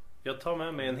 Jag tar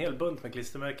med mig en hel bunt med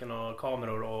klistermärken och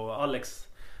kameror, och Alex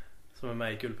som är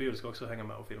med i Kul på jul ska också hänga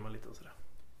med och filma lite och sådär.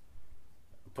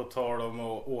 På tal om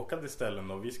att åka till ställen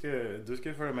då, du ska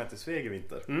ju följa med till Sveg i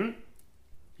vinter.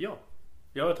 Ja,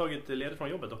 jag har tagit ledigt från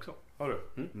jobbet också. Har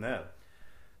du? När?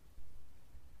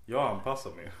 Jag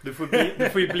anpassar mig. Du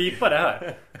får ju blipa det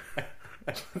här.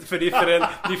 För det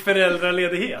är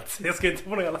föräldraledighet. Jag ska inte på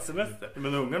någon jävla semester.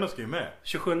 Men ungarna ska ju med.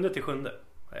 27 till 7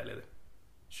 är jag ledig.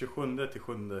 27 till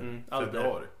 7 allt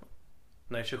februari.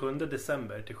 Nej, 27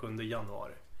 december till 7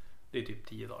 januari. Det är typ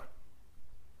 10 dagar.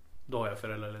 Då har jag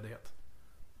föräldraledighet.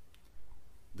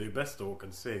 Det är ju bäst att åka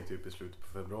till Sveg typ i slutet på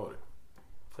februari.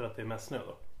 För att det är mest snö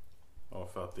då? Ja,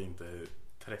 för att det inte är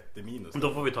 30 minus.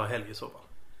 Då får vi ta helg i så fall.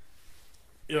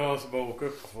 Ja, så bara åka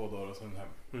upp på 2 dagar och sen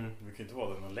hem. Vi kan inte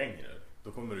vara där någon längre.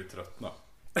 Då kommer du tröttna.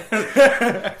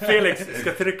 Felix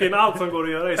ska trycka in allt som går att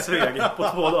göra i Sveg på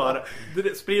 2 dagar.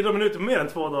 Sprider de ut mer än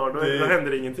 2 dagar, då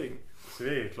händer ingenting.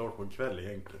 Sveg är klart på en kväll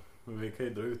egentligen. Men vi kan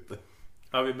ju dra ut det.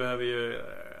 Ja, vi behöver ju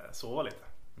sova lite.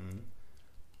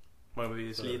 Man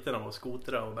blir sliten av att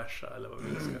skotra och bärsa eller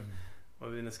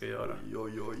vad vi nu ska göra.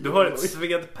 Du har ett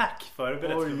svedpack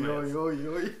förberett för mig.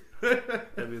 Oj.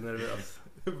 Jag blir nervös.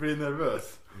 Du blir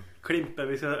nervös. Klimpen,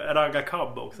 vi ska ragga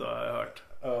cab också, har jag hört.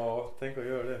 Ja, tänk att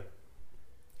göra det.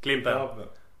 Klimpen. Cabben.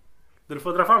 Du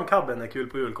får dra fram cabben när Kul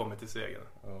på jul kommer till Svegen.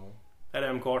 Ja. Är det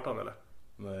MK18 eller?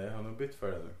 Nej, han har bytt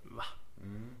för det nu. Va?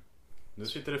 Nu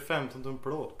sitter det 15 tum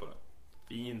plåt på den.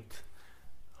 Fint.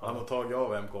 Han har tagit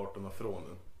av MK18 från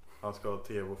den. Han ska ha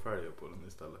TV-fälgar på den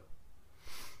istället.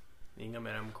 Inga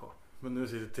mer MK. Men nu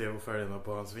sitter TV-fälgarna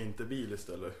på hans vinterbil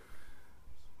istället.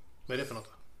 Vad är det för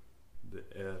något?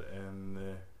 Det är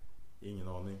en... ingen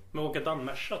aning. Men åker Dan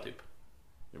Merca typ?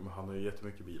 Ja, men han har ju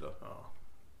jättemycket bilar. Ja.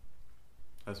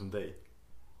 Han är som dig.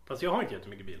 Fast jag har inte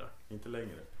jättemycket bilar. Inte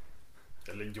längre.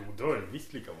 Eller jo, du har ju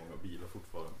visst lika många bilar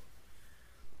fortfarande.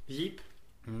 Jeep.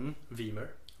 Beamer.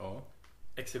 Ja.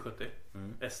 XC70,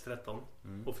 S13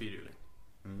 och fyrhjuling.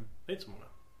 Det är inte så många.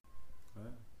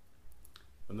 Nej.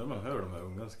 Men när man hör de här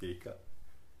unga skrika.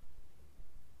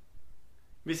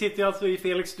 Vi sitter alltså i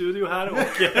Felix studio här och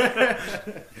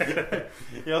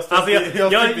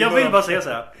jag vill bara säga så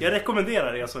här. Jag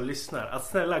rekommenderar er som lyssnar att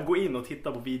snälla gå in och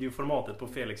titta på videoformatet på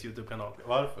Felix YouTube-kanal.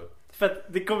 Varför? För att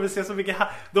det kommer att se så mycket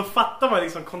här. Då fattar man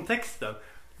liksom kontexten.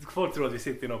 Folk tror att vi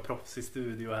sitter i någon proffsig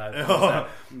studio här. Ja,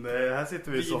 nej, här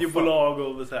sitter vi i videobolag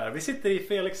och så här. Vi sitter i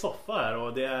Felix soffa här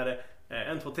och det är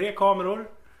 1, 2, 3 kameror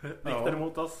riktade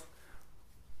mot oss.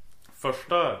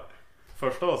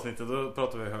 Första avsnittet då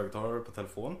pratade vi högtalare på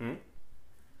telefon.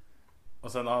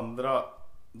 Och sen andra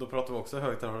då pratade vi också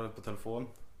högtalare på telefon.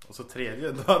 Och så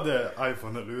tredje då hade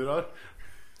iPhone-lurar.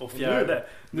 Och fjärde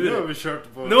nu har vi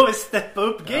kört på. Nu har vi steppat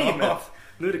upp gamet. Ja.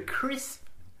 Nu är det crisp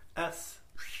as.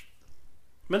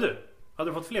 Men du, hade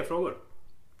du fått fler frågor?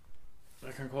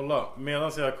 Jag kan kolla.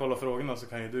 Medan jag kollar frågorna så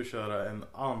kan ju du köra en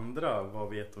andra. Vad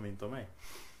vet de inte om mig?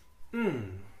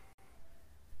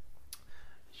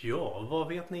 Ja, vad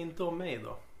vet ni inte om mig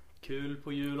då? Kul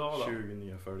på julada. 20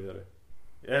 nya följare.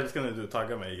 Jag älskar när du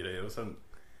taggar mig i grejer och sen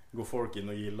går folk in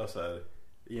och gillar så här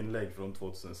inlägg från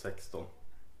 2016.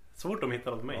 Svårt de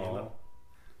hittar något mig innan.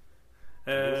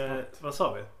 Vad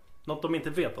sa vi? Något de inte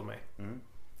vet om mig.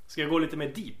 Ska jag gå lite mer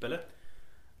deep eller?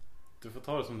 Du får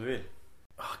ta det som du vill.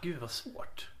 Gud vad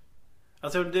svårt.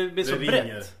 Alltså det blir så ringer.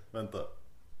 brett. Vänta.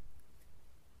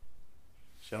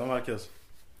 Tjena Marcus.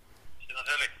 Tjena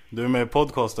Felix. Du är med i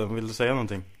podcasten, vill du säga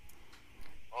någonting?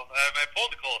 Ja, är jag med i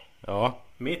podcast? Ja.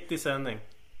 Mitt i sändning.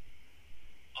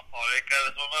 Ja, vilka är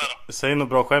det som är med då? Säg något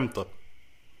bra skämt då.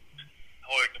 Jag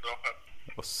har inget bra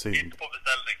skämt. Vad synd. Inte på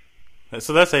beställning.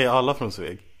 Så där säger alla från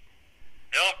Sveg.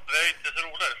 Ja, det är inte så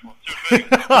roligt.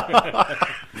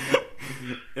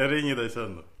 Jag ringer dig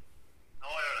sen då. Ja,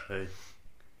 gör det. Hej.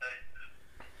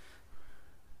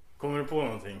 Kommer du på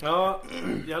någonting? Ja,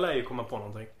 jag lär ju komma på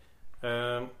någonting.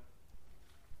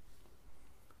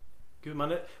 Gud,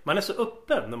 man är så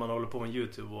öppen när man håller på med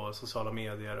YouTube och sociala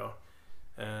medier och,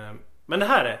 men det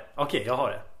här är okej, jag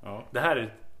har det. Ja.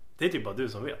 Det är typ bara du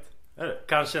som vet. Är det?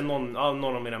 Kanske någon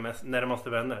av mina närmaste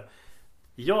vänner.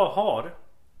 Jag har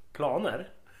planer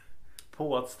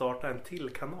på att starta en till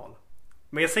kanal.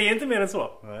 Men jag säger inte mer än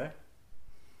så. Nej.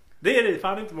 Det är det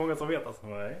fan inte många som vet alltså.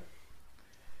 Nej.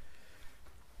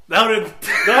 Där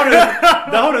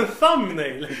har du en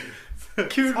thumbnail.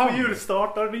 Kul på jul,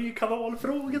 startar ny kanal,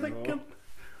 frågetecken. Ja.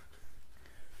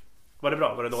 Var det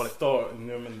bra? Var det dåligt? Ja,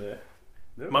 men det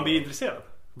man blir intresserad.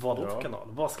 Vad då för kanal?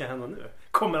 Vad ska hända nu?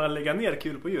 Kommer han lägga ner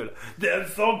Kul på jul? Den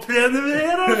som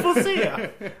prenumererar får se.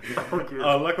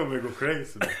 Alla kommer gå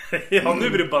crazy. Ja, nu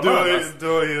blir det bananas. Du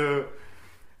har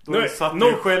ju satt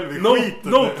dig själv i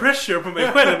skiten. No pressure på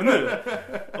mig själv nu.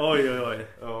 Oj.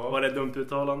 Ja. Var det ett dumt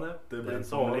uttalande? Den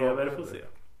som lever får se.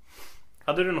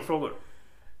 Hade du några frågor?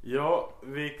 Ja,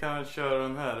 vi kan köra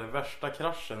den här värsta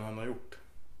kraschen han har gjort.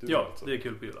 Alltså. Det är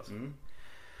Kul på jul alltså.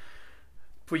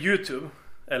 På YouTube,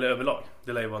 eller överlag,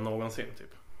 det lär ju vara någonsin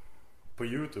typ. På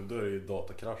YouTube då är det ju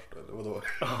datakrasch då, eller vadå?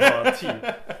 Ja,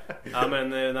 typ. Ja men,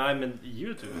 nej men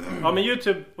YouTube. Ja men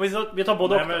YouTube, vi tar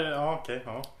både och. Ja, okej,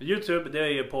 ja. YouTube, det är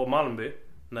ju på Malmby.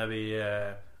 När vi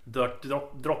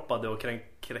droppade och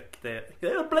knäckte.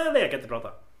 Jag kan inte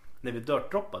prata. När vi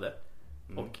droppade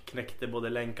och knäckte både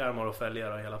länkarmar och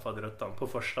fälgar och hela faderuttan på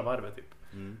första varvet typ.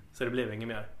 Så det blev inget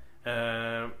mer.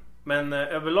 Men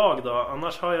överlag då,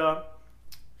 annars har jag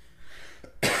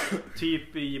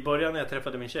typ i början när jag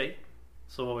träffade min tjej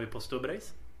så var vi på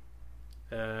stubbrace.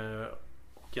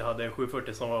 Och jag hade en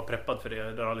 740 som var preppad för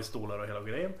det, rallystolar och hela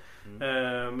grejen.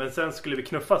 Men sen skulle vi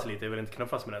knuffas lite, jag ville inte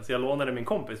knuffas med den. Så jag lånade min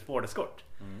kompis Ford Escort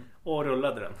och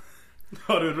rullade den.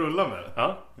 Har du rullat med den?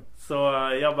 Ja. Så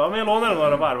jag bara, men jag lånade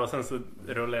några varv och sen så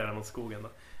rullade jag den mot skogen då.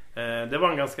 Det var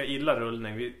en ganska illa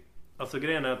rullning. Alltså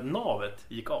grejen är att navet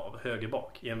gick av höger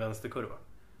bak i en vänsterkurva.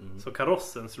 Så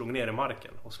karossen slog ner i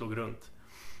marken och slog runt.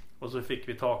 Och så fick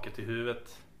vi taket i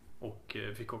huvudet och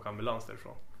fick åka ambulans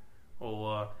därifrån.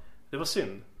 Och det var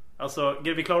synd. Alltså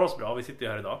vi klarade oss bra, vi sitter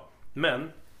ju här idag.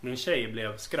 Men min tjej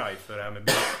blev skraj för det här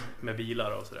med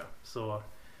bilar och sådär. Så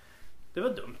det var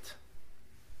dumt.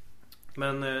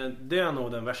 Men det är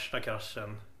nog den värsta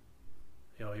kraschen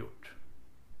jag har gjort.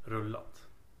 Rullat.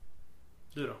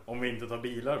 Du då? Om vi inte tar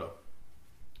bilar då?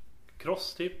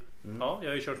 Cross typ. Ja, jag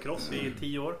har ju kört cross i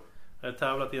 10 år. Jag har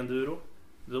tävlat i enduro.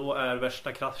 Då är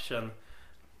värsta kraschen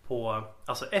på,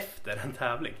 alltså efter en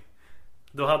tävling.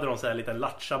 Då hade de så här liten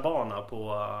latchabana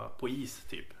på is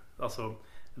typ. Alltså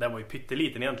den var ju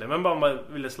pytteliten egentligen, men bara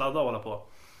man ville sladda och hålla på.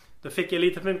 Då fick jag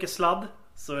lite för mycket sladd,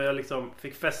 så jag liksom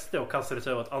fick fäste och kastades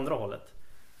över åt andra hållet.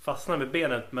 fastnade med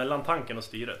benet mellan tanken och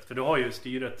styret. För du har ju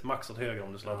styret max åt höger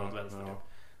om du sladdar åt vänster. Ja.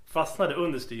 Fastnade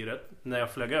under styret när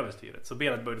jag flög över styret. Så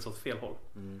benet började åt fel håll.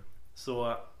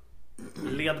 Så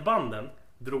ledbanden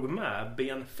drog med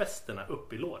benfästena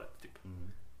upp i låret typ.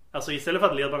 Alltså istället för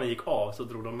att ledbanden gick av så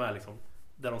drog de med liksom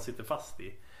där de sitter fast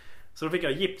i. Så då fick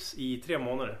jag gips i 3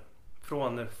 månader.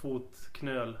 Från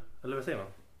fotknöl, eller vad säger man?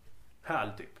 Häl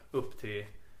typ, upp till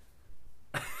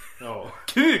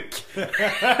kuk!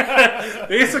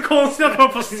 Det är så konstigt att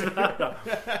man får svära.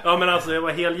 Ja men alltså jag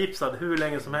var helt gipsad hur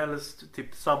länge som helst.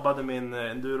 Typ sabbade min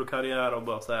enduro-karriär och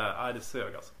bara såhär, nej det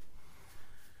sög alltså.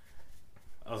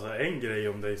 Alltså en grej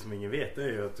om dig som ingen vet är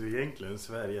ju att du egentligen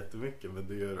svär jättemycket, men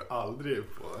du gör aldrig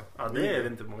på. Ja det är det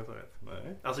inte många som vet.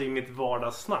 Nej. Alltså i mitt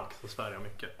vardagssnack så svär jag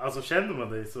mycket. Alltså känner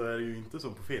man dig så är det ju inte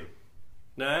som på film.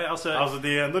 Nej alltså det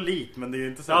är ju ändå likt, men det är ju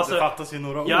inte så alltså, att det fattas ju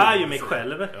några ord. Jag är ju mig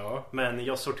själv, ja. Men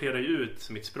jag sorterar ju ut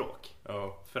mitt språk.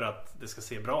 Ja. För att det ska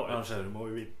se bra ut. Annars är det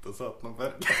mojvitt och så att man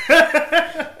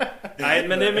Nej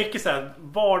men det är mycket såhär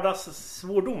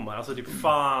vardagssvordomar. Alltså typ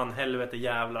fan, helvete,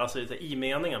 jävlar. Alltså i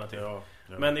meningarna typ. Ja.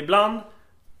 Men ibland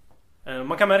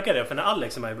man kan märka det, för när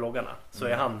Alex är med i vloggarna så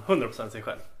är han 100% sig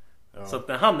själv. Ja. Så att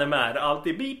när han är med är det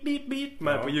alltid beep beep beep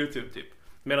med på YouTube typ.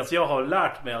 Medan jag har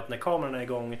lärt mig att när kameran är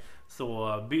igång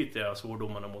så byter jag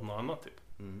svordomarna mot något annat typ.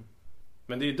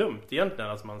 Men det är ju dumt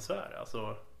egentligen att man svär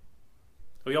alltså.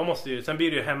 Och jag måste ju, sen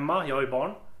blir det ju hemma, jag har ju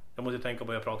barn. Jag måste ju tänka på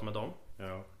vad jag pratar med dem.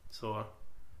 Ja. Så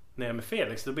när jag är med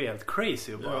Felix då blir jag helt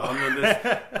crazy och bara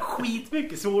använder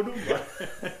skitmycket svordomar.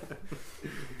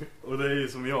 Och det är ju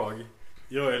som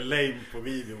jag är lame på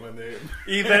video, men det är...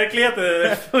 I verkligheten är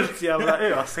det fullt jävla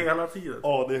ös hela tiden.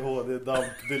 ADHD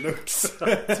damp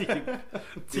deluxe.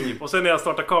 typ. Och sen när jag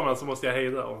startar kameran så måste jag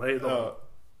hejda. Ja,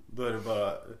 då är det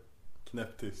bara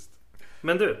knäpptyst.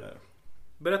 Men du,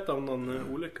 berätta om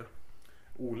någon olycka.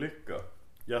 Olycka?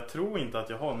 Jag tror inte att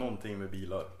jag har någonting med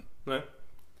bilar. Nej.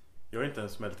 Jag har inte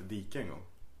ens smält i diket en gång.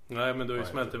 Nej, men du har ju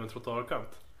smält över en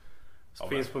trottoarkant. Ja,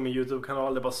 finns på min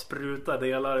YouTube-kanal, det bara sprutar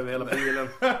delar över hela bilen.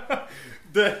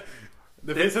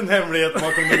 det finns en hemlighet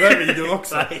bakom den där videon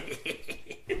också.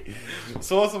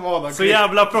 Så som Adam. Så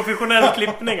jävla professionell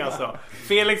klippning alltså.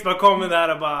 Felix bara kommer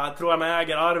där och bara tror han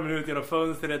äger armen ut genom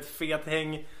fönstret, fet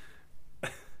häng.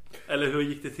 Eller hur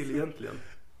gick det till egentligen?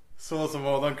 Så som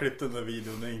Adam klippte den där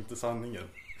videon är inte sanningen.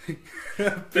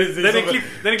 Den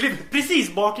är klippt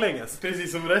precis baklänges.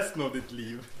 Precis som resten av ditt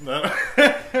liv.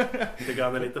 Det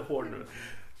han är lite hård nu.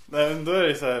 Nej, men då är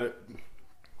det så här.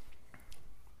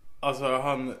 Alltså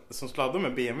han som sladdade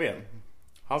med BMWn,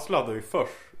 han sladdade ju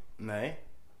först. Nej,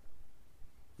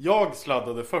 jag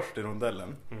sladdade först i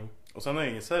rondellen. Och sen har jag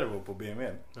ingen servo på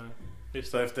BMWn.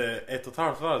 Så efter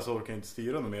 1,5 varv så orkar jag inte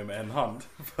styra något mer med en hand.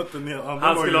 För att den andra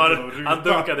han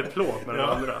dunkade plåt med den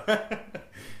andra.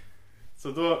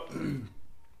 Så då,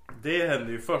 det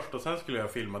hände ju först och sen skulle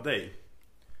jag filma dig.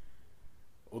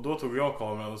 Och då tog jag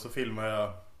kameran och så filmade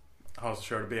jag han som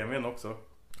körde BMWn också.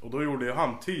 Och då gjorde ju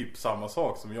han typ samma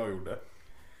sak som jag gjorde.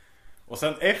 Och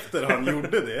sen efter han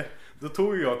gjorde det, då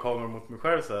tog jag kameran mot mig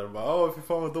själv så här och bara, fy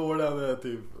fan vad dålig han är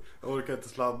typ. Jag orkar inte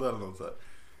sladda eller något så här.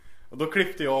 Och då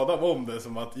klippte jag Adam om det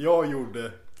som att jag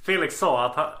gjorde. Felix sa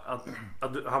att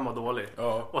han var dålig.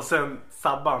 Ja. Och sen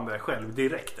sabbade han det själv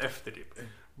direkt efter typ.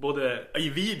 Både i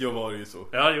video var det ju så.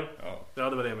 Ja, jo. Ja.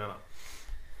 Det var det jag menade.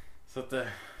 Så att det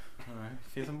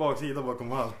finns en baksida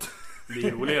bakom allt. Det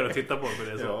är roligare att titta på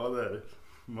det så. Ja, det är det.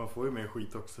 Man får ju mer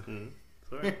skit också.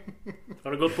 Så är det.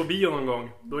 Har du gått på bio någon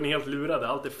gång? Då är ni helt lurade,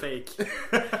 allt är fake.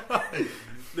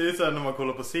 Det är så här när man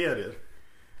kollar på serier.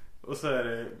 Och så är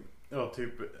det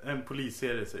typ en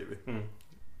polisserie säger vi.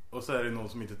 Och så är det någon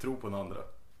som inte tror på den andra.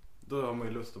 Då har man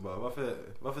ju lust att bara,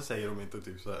 varför säger de inte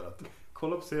typ så här att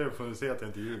kolla på serien för att se att jag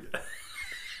inte ljuger.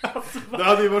 Alltså, det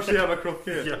hade ju varit så jävla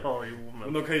klockrent. Ja, jo,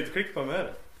 men de kan ju inte klippa med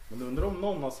det. Men undrar om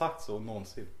någon har sagt så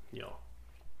någonsin. Ja.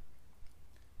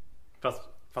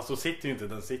 Fast så sitter ju inte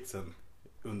den sitsen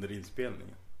under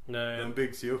inspelningen. Nej. Den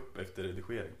byggs ju upp efter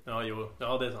redigering. Ja, jo.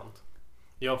 Ja, det är sant.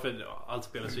 Ja, för allt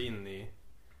spelas ju in i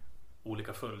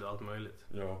olika följder, allt möjligt.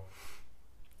 Ja.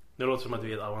 Det låter som att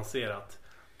vi är ett avancerat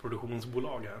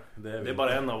produktionsbolag här. Det är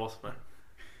bara en av oss med.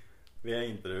 Vi är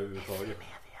inte det överhuvudtaget.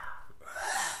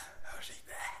 Hörs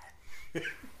inte.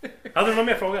 Hade du någon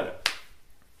mer fråga eller?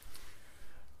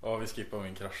 Ja, vi skippar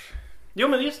min krasch. Jo,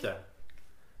 men just det.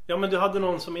 Ja, men du hade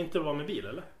någon som inte var med bil,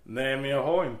 eller? Nej, men jag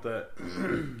har inte.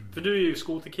 För du är ju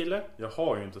skoterkille. Jag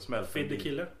har ju inte smält.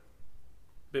 Fidde-kille.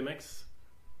 BMX.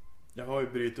 Jag har ju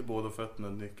brutit båda fötterna,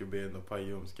 nyckelben och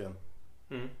pajljumsken.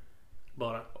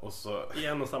 Bara. Och så i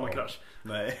en och samma krasch.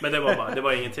 Nej. Men det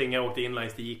var ingenting. Jag åkte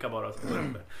inlines till Ica bara.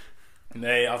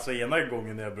 Nej, alltså ena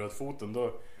gången när jag bröt foten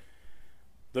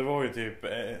Det var ju typ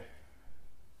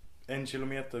 1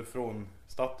 kilometer från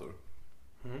Statoil.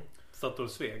 Statoil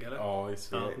Sveg eller? Ja, i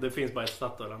Sveg. Ja, det finns bara ett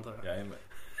Statoil antar jag. Jajamän.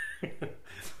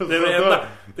 Det är det enda.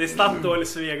 Det är Statoil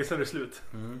Sveg, sen är det slut.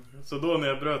 Så då när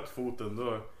jag bröt foten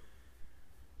då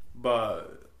bara,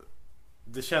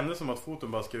 det kändes som att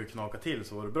foten bara skulle knaka till,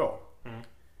 så var det bra.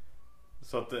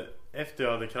 Så att efter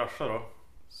jag hade kraschat då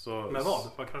så, med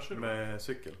vad? Vad kraschade du? med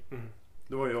cykel.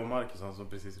 Det var jag och Marcus, han som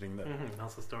precis ringde. Han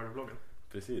som störde vloggen.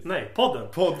 Precis. Nej, podden.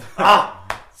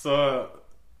 Så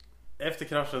efter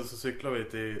kraschen så cyklade vi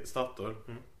till Statoil.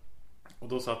 Och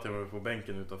då satt jag mig på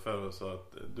bänken utanför och sa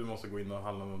att du måste gå in och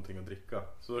handla någonting att dricka.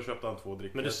 Så då köpte han 2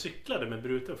 drickor. Men du cyklade med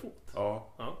bruten fot?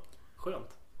 Ja.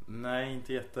 Skönt. Nej,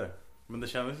 inte jätte. Men det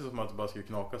kändes ju som att det bara skulle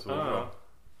knaka så bra.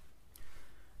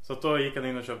 Så att då gick han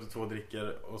in och köpte 2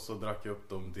 drickor och så drack jag upp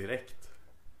dem direkt.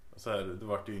 Så här, det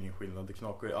var ju ingen skillnad. Det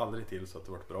knakade ju aldrig till så att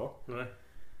det var bra. Nej.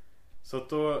 Så att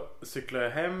då cyklade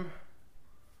jag hem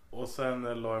och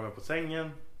sen la jag mig på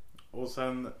sängen och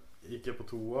sen gick jag på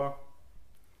toa.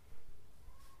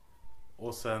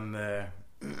 Och sen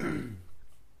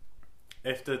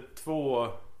efter 2,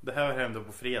 det här hände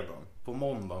på fredagen. På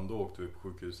måndagen då åkte vi på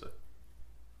sjukhuset.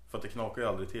 För att det knakade ju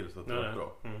aldrig till så att det var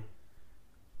bra.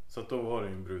 Så att då var det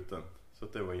ju en bruten. Så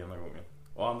att det var ena gången.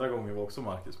 Och andra gången var också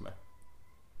Marcus med.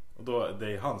 Och då,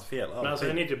 det är hans fel. Men alltså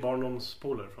är ni typ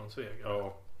barndomspolare från Sveg?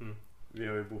 Ja. Vi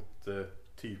har ju bott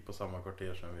typ på samma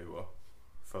kvarter sedan vi var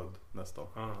född nästan.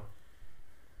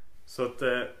 Så att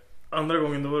andra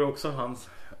gången då var det också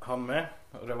han med.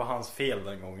 Och det var hans fel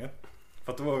den gången.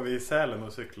 För att då var vi i Sälen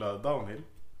och cyklade downhill.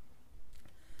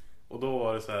 Och då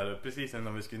var det så här, precis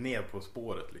innan vi skulle ner på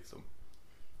spåret liksom.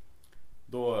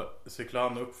 Då cyklade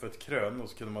han upp för ett krön och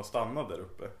så kunde man stanna där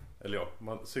uppe. Eller ja,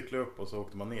 man cyklade upp och så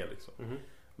åkte man ner liksom.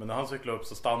 Men när han cyklade upp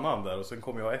så stannade han där och sen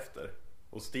kom jag efter.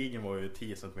 Och stigen var ju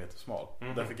 10 cm smal.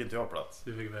 Där fick inte jag plats.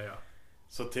 Du fick väja.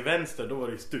 Så till vänster då var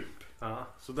det stup.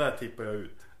 Så där tippade jag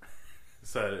ut.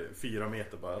 Så här 4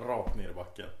 meter bara rakt ner i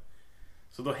backen.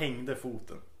 Så då hängde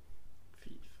foten.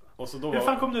 Och så då hur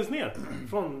fan kom du ens ner?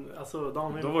 Från alltså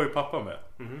downhill? Då var ju pappa med.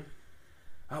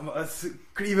 Han bara, alltså,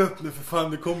 kliv upp nu för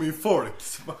fan, det kommer ju folk.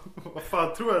 Så bara, vad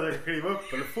fan tror jag kan kliva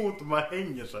upp? Eller foten bara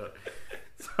hänger så här.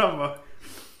 Så han bara,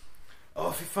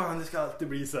 ja för fan, det ska alltid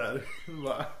bli så här.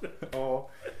 Bara, ja.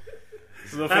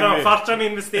 Så då här har farsan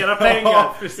investerat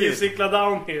pengar precis. Cykla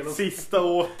downhill och... Sista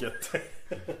åket.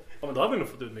 Ja, men då har vi nog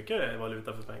fått ut mycket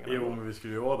valuta för pengarna. Jo, men vi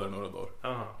skulle ju vara där några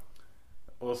dagar.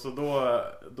 Och så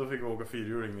då fick vi åka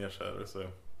 4-hjuling ner så här. Så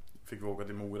fick vi åka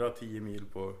till Mora 10 mil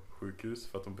på sjukhus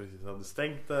för att de precis hade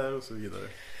stängt där och så vidare.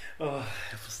 Jag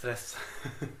får stress.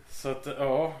 Så att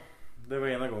ja, det var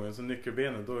ena gången. Så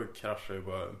nyckelbenet, då kraschade jag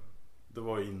bara. Det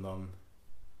var innan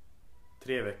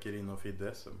 3 veckor innan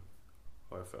FID-SM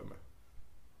har jag för mig.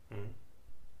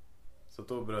 Så att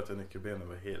då bröt jag nyckelbenet.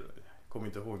 Var helt, kom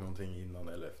inte ihåg någonting innan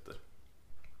eller efter.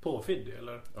 På FID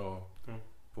eller? Ja,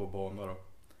 på bana då.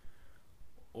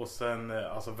 Och sen,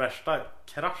 alltså värsta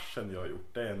kraschen jag har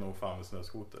gjort, det är nog fan med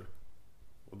snöskoter.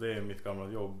 Och det är mitt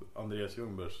gamla jobb, Andreas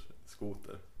Ljungbergs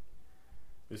skoter.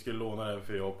 Vi skulle låna den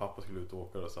för jag och pappa skulle ut och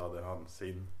åka och så hade han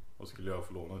sin. Och skulle jag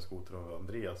få låna en skoter av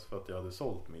Andreas för att jag hade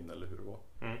sålt min eller hur det var.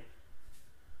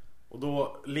 Och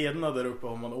då lederna där uppe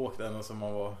har man åkt ända sedan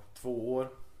man var 2 år.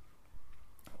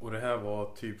 Och det här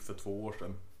var typ för 2 år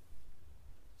sedan.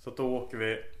 Så att då åker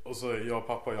vi. Och så jag och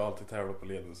pappa har ju alltid tävlat på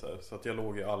leden så här. Så att jag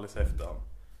låg ju alldeles efter han.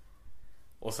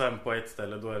 Och sen på ett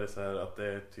ställe då är det så här att det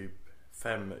är typ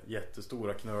 5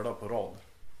 jättestora knölar på rad.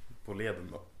 På leden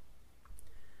då.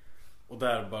 Och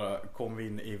där bara kom vi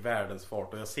in i världens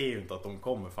fart. Och jag ser ju inte att de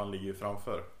kommer för han ligger ju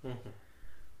framför.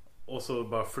 Och så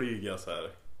bara flyger jag så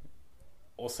här.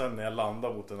 Och sen när jag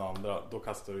landar mot den andra, då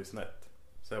kastar jag ju snett.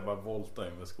 Så jag bara voltar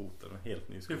in med skotern. Helt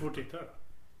ny skoter. Hur fort gick det?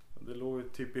 Det låg ju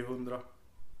typ i 100.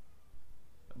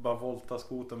 Jag bara volta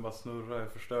skotern, bara snurra.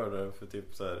 Jag förstörde för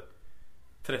typ så här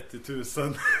 30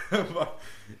 000.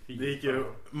 Det gick ju,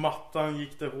 mattan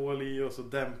gick det hål i. Och så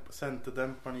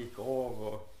centerdämparen gick av.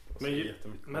 Och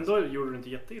men då gjorde du inte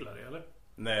jätteilla det eller?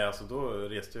 Nej, alltså då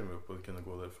reste jag mig upp och kunde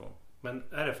gå därifrån. Men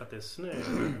är det för att det är snö?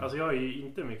 Alltså jag har ju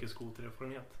inte mycket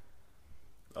skotererfarenhet.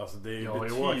 Alltså det är ju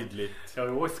betydligt. Jag har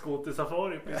ju åkt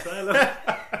skotersafari på Sälen.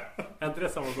 Är inte det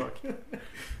samma sak?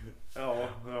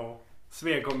 Ja.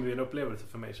 Sveg kommer ju en upplevelse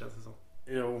för mig känns det som.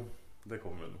 Jo, det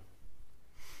kommer nog.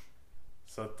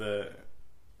 Så att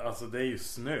alltså det är ju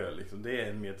snö liksom. Det är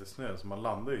 1 meter snö så man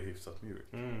landar ju hyfsat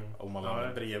mjukt. Om man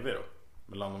landar bredvid då.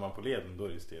 Men landar man på leden då är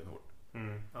det stenhårt. Ja,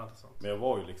 det är sant. Men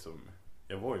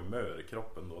jag var ju mör i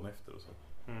kroppen dagen efter och så.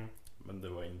 Men det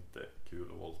var inte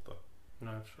kul att volta.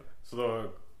 Nej, jag förstår. Så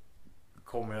då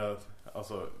kom jag,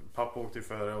 Alltså pappa åkte ju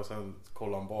före och sen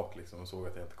kollade han bak liksom och såg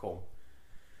att jag inte kom.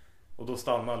 Och då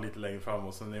stannade han lite längre fram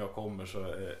och sen när jag kommer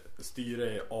så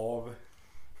styret är av.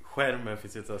 Skärmen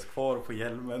finns inte ens kvar på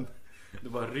hjälmen. Det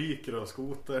bara ryker av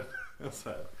skoter. Så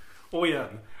här. Och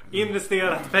igen,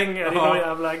 investerat pengar i någon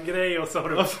jävla grej och så har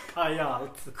du pajat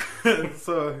allt.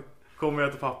 Så kommer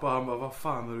jag till pappa och han bara, vad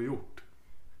fan har du gjort?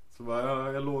 Så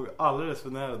bara, jag låg alldeles för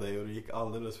nära dig och det gick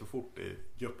alldeles för fort i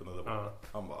guppen där borta.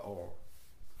 Han bara,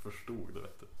 förstod det,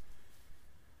 vet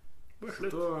du.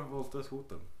 Så då valde jag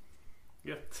skotern.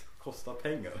 Gött. Kostar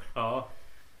pengar. Ja,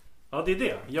 det är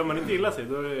det. Gör man inte illa sig,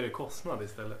 då är det kostnad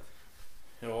istället.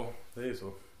 Ja, det är ju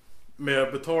så. Men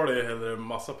jag betalar ju hellre en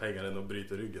massa pengar än att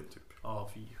bryta ryggen typ.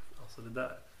 Ja, fy. Alltså det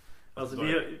där. Alltså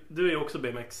du är ju också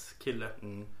BMX-kille.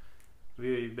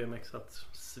 Vi har ju BMXat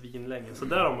svinlänge. Så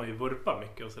där har man ju vurpat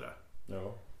mycket och sådär.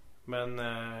 Ja. Men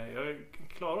jag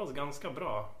klarar oss ganska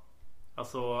bra.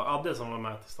 Alltså Adde som var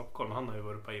med till Stockholm, han har ju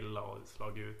vurpat illa och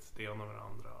slagit ut det ena och det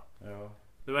andra. Ja.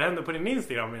 Det vad händer på din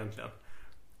Instagram egentligen?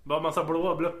 Bara massa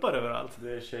blåa bluppar överallt.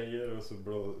 Det är tjejer och så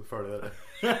blå följare.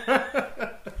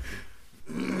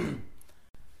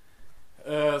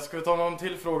 Ska vi ta någon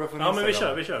till fråga från Instagram? Ja,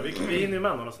 men vi kör. Vi hinner ju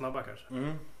med några snabba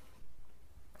kanske.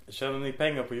 Tjänar ni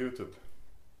pengar på YouTube?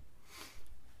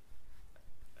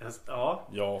 Ja.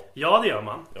 Ja, det gör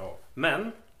man. Ja.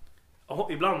 Men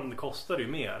ibland kostar det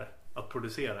ju mer att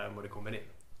producera än vad det kommer in.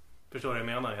 Förstår du vad jag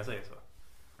menar när jag säger så?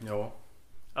 Ja.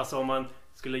 Alltså om man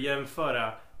skulle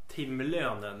jämföra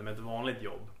timlönen med ett vanligt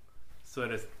jobb, så är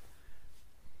det...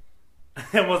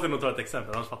 Jag måste nog ta ett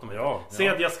exempel, annars fattar man. Säg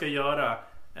att jag ska göra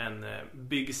en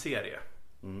byggserie.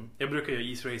 Jag brukar göra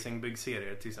isracing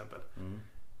byggserier till exempel.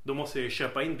 Då måste jag ju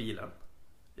köpa in bilen.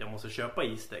 Jag måste köpa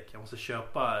isdäck. Jag måste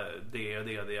köpa det och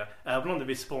det och det. Även om det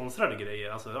blir sponsrade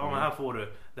grejer. Alltså, men här får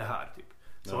du det här typ.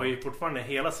 Så har ju fortfarande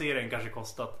hela serien kanske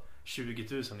kostat 20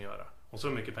 000 att göra. Och så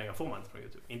mycket pengar får man inte från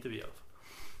YouTube. Inte vi i alla fall.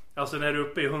 Alltså när du är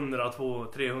uppe i 100,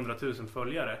 200, 300 000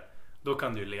 följare, då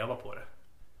kan du ju leva på det.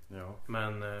 Ja.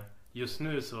 Men just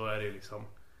nu så är det liksom,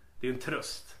 det är en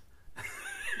tröst.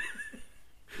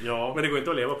 Ja. Men det går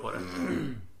inte att leva på det.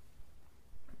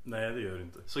 Nej, det gör det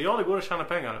inte. Så ja, det går att tjäna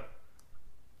pengar.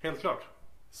 Helt klart.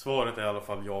 Svaret är i alla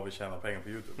fall jag vill tjäna pengar på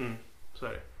YouTube. Så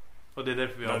är det. Och det är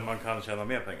därför vi har... Men man kan tjäna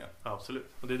mer pengar. Absolut.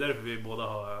 Och det är därför vi båda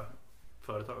har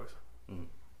företag också.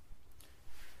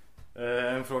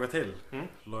 En fråga till.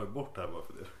 La jag bort här bara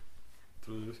för det.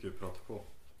 Trodde du skulle prata på.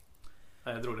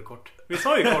 Nej, jag drog det kort. Vi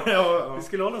sa ju kort. Ja. Vi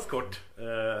skulle hålla oss kort.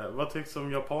 Vad tycks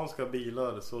om japanska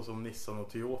bilar så som Nissan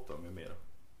och Toyota med mera?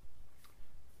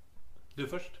 Du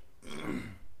först.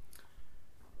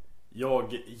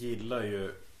 Jag gillar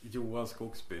ju Johan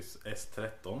Skogsbys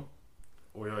S13.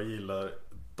 Och jag gillar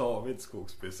David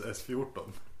Skogsbys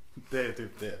S14. Det är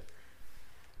typ det.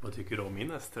 Vad tycker du om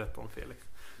min S13, Felix?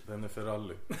 Den är för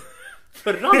rally.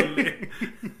 För rally?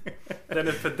 Den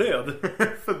är för död.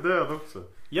 För död också.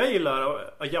 Jag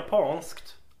gillar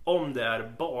japanskt om det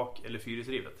är bak- eller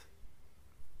fyrhjulsdrivet.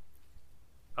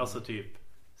 Alltså typ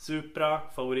Supra,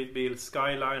 favoritbil,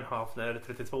 Skyline, Hafner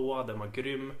 32, den var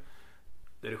grym.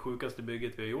 Det är det sjukaste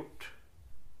bygget vi har gjort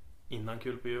innan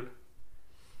Kul på jul,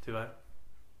 tyvärr.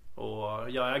 Och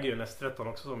jag äger ju en S13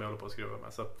 också som jag håller på att skruva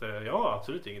med. Så att jag har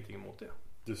absolut ingenting emot det.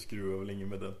 Du skruvar väl ingen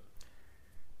med den?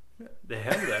 Det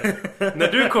händer.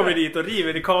 När du kommer dit och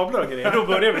river i kablar och grejer, då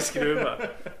börjar vi skruva.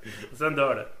 Sen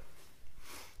dör det.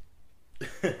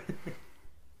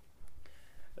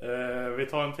 Vi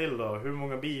tar en till då. Hur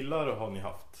många bilar har ni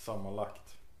haft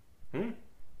sammanlagt?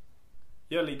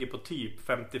 Jag ligger på typ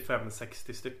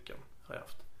 55-60 stycken har jag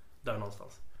haft. Där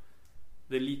någonstans.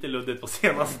 Det är lite luddigt på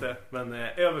senaste, men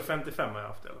över 55 har jag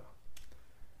haft i alla fall.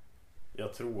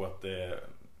 Jag tror att det är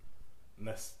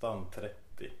nästan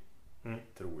 30.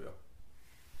 Tror jag.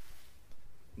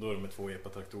 Då är det med 2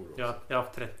 EPA-traktorer också. Jag har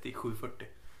haft 37-40.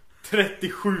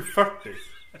 37-40?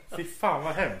 Fy fan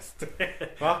vad hemskt.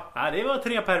 Va? Nej, det var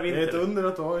 3 per vinter. Det är ett under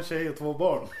att du har en tjej och 2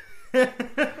 barn.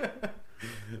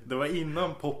 Det var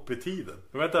innan poppetiden.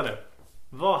 Vänta nu.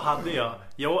 Vad hade jag?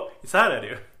 Jo, så här är det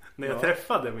ju. När jag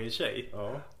träffade min tjej,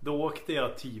 då åkte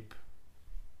jag typ...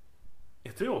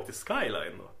 Jag tror jag åkte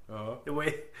Skyline då. Ja. Det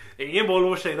var ingen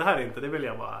Volvo-tjej det här inte. Det vill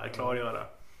jag bara klargöra.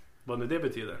 Vad nu det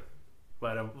betyder.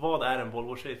 Vad är en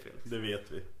Volvo-tjej, Felix? Det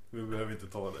vet vi. Vi behöver inte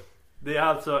ta det. Det är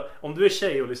alltså, om du är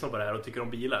tjej och lyssnar på det här och tycker om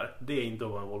bilar, det är inte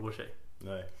att vara en Volvo-tjej.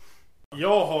 Nej.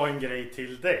 Jag har en grej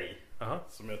till dig. Aha.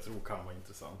 Som jag tror kan vara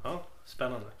intressant. Ja,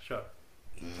 spännande, kör.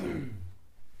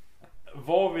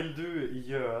 Vad vill du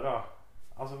göra?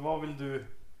 Alltså vad vill du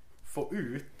få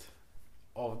ut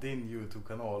av din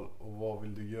YouTube-kanal? Och vad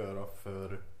vill du göra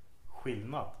för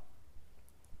skillnad?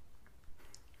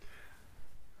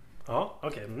 Ja,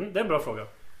 okej. Det är en bra fråga.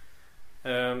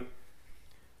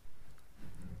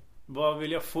 Vad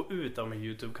vill jag få ut av min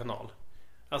YouTube-kanal?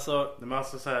 Alltså... Men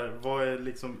alltså så här, vad är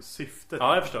liksom syftet?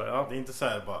 Ja, jag förstår. Ja. Det är inte så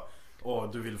här bara,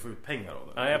 du vill få ut pengar av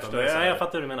det. Nej, jag förstår. Jag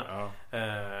fattar hur du menar.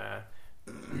 Ja.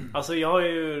 Alltså jag har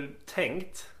ju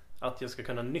tänkt att jag ska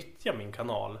kunna nyttja min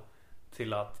kanal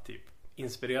till att typ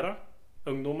inspirera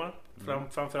ungdomar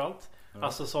framförallt.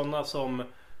 Alltså sådana som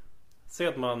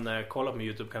säger att man kollar på min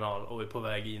YouTube-kanal och är på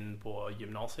väg in på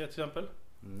gymnasiet till exempel.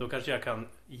 Då kanske jag kan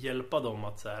hjälpa dem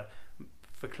att så här,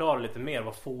 förklara lite mer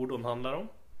vad fordon handlar om.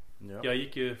 Ja. Jag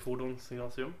gick ju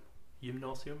fordonsgymnasium,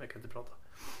 jag kan inte prata.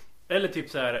 Eller typ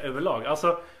så här överlag.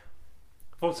 Alltså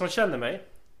folk som känner mig.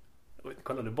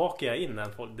 Kolla, nu bakar jag in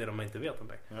det de inte vet om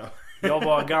mig. Ja. Jag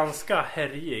var ganska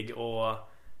härjig och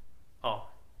ja,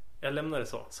 jag lämnade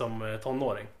så som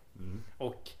tonåring.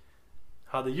 Och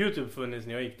hade YouTube funnits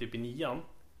när jag gick typ i 9:an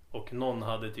och någon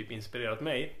hade typ inspirerat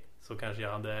mig, så kanske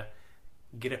jag hade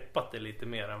greppat det lite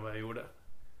mer än vad jag gjorde.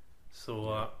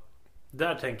 Så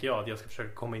där tänker jag att jag ska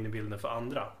försöka komma in i bilden för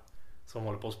andra som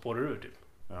håller på att spåra ur typ.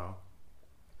 Ja.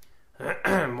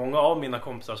 Många av mina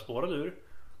kompisar spårade ur.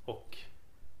 Och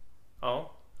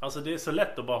ja, alltså det är så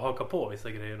lätt att bara haka på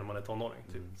vissa grejer när man är tonåring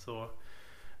typ. Så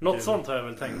något sånt har jag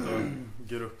väl tänkt att...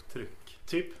 Grupptryck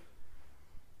typ.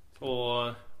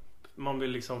 Och man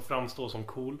vill liksom framstå som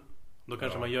cool. Då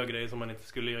kanske man gör grejer som man inte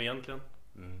skulle göra egentligen.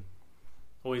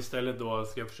 Och istället då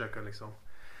ska jag försöka liksom,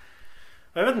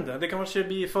 jag vet inte, det kanske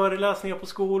blir föreläsningar på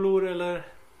skolor eller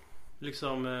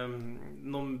liksom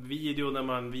någon video där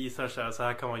man visar så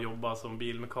här kan man jobba som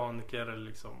bilmekaniker eller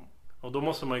liksom. Och då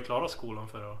måste man ju klara skolan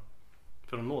för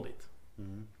att nå dit.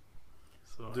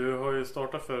 Så. Du har ju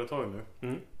startat företag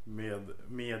nu med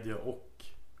media och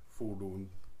fordon.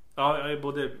 Ja, jag är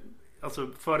både,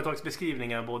 alltså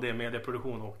företagsbeskrivningar, både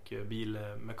medieproduktion och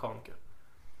bilmekaniker.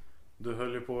 Du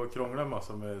höll ju på att krångla en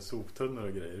massa med soptunnor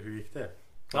och grejer. Hur gick det?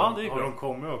 Ja, det gick har bra. de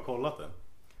kommit och kollat den?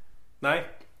 Nej.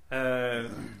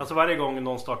 Alltså varje gång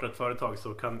någon startar ett företag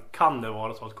så kan det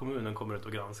vara så att kommunen kommer ut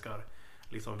och granskar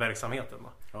liksom verksamheten. Va?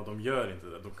 Ja, de gör inte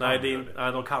det.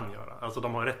 Nej, de kan göra. Alltså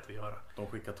de har rätt att göra. De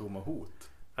skickar tomma hot.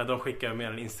 Nej, de skickar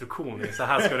mer en instruktion. Så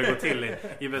här ska det gå till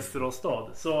i Västerås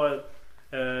stad. Så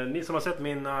ni som har sett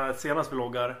mina senaste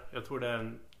vloggar, jag tror det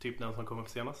är typ den som kommer upp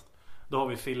senast. Då har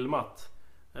vi filmat.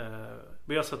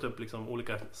 Vi har satt upp liksom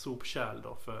olika sopkärl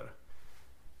då för,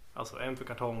 alltså en för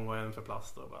kartong och en för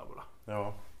plast och bla bla.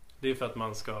 Ja. Det är för att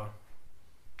man ska,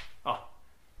 ja,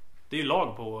 det är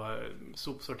lag på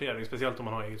sopsortering, speciellt om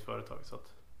man har eget företag så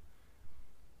att,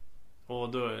 och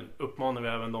då uppmanar vi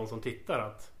även de som tittar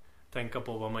att tänka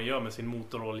på vad man gör med sin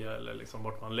motorolja eller liksom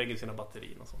vart man lägger sina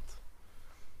batterier och sånt.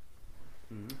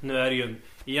 Nu är det ju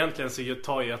egentligen så jag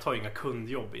tar inga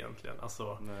kundjobb egentligen.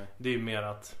 Alltså, det är ju mer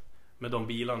att med de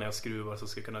bilarna jag skruvar så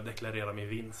ska jag kunna deklarera min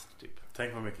vinst typ.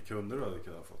 Tänk vad mycket kunder du hade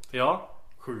kunnat fått. Ja,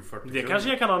 740 det kanske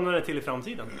jag kan använda det till i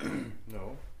framtiden.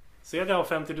 Ja. Så jag har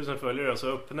 50 000 följare,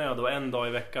 så öppnar jag då en dag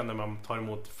i veckan när man tar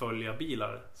emot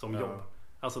följarbilar som jobb.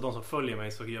 Alltså de som följer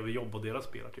mig, så gör vi jobb på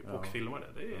deras bilar typ, och filmar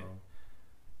det. Det är...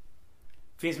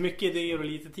 finns mycket idéer och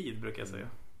lite tid, brukar jag säga.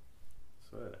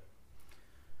 Så är det.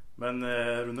 Men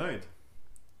är du nöjd?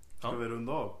 Ska vi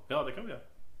runda av? Ja, det kan vi göra.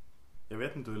 Jag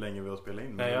vet inte hur länge vi har spelat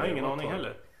in. Nej, jag har ingen aning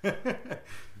heller.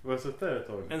 Vi har suttit där ett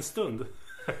tag. En stund.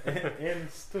 En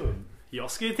stund?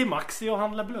 Jag ska ju till Maxi och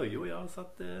handla blöjor, ja, så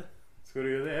att... Ska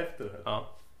du göra det efter det här?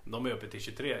 Ja, de är uppe till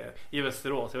 23 i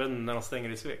Västerås. Jag vet inte när de stänger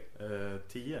i Sveg.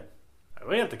 10. Det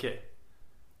var helt okej.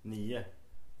 9.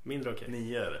 Mindre okej.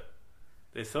 9 är det.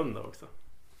 Det är söndag också.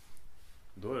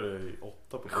 Då är det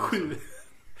 8 på 7.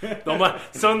 De har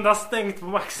söndag stängt på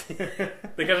Maxi.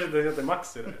 Det kanske inte heter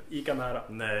Maxi, Ica nära.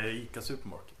 Nej, Ica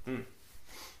Supermarket.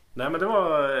 Nej, men det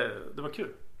var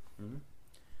kul.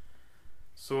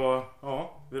 Så,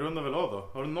 ja, vi rundar väl av då.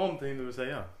 Har du någonting du vill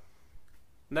säga?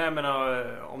 Nej, men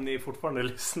om ni fortfarande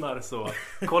lyssnar så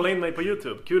kolla in mig på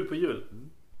YouTube. Kul på jul.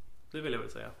 Det vill jag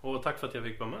väl säga. Och tack för att jag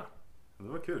fick vara med. Det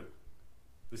var kul.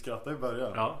 Vi skrattade i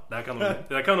början. Ja, det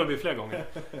här kan nog bli fler gånger.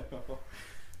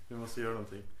 Vi måste göra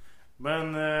någonting.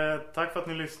 Men tack för att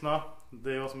ni lyssnade.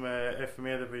 Det är jag som är FE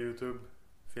Media på YouTube,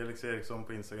 Felix Eriksson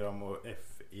på Instagram och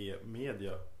FE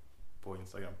Media på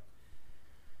Instagram.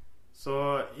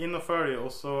 Så in och följ,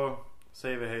 och så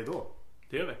säger vi hej då.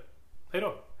 Det gör vi. Hej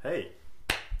då. Hej.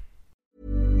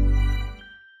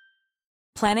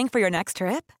 Planning for your next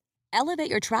trip?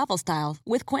 Elevate your travel style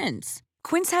with Quince.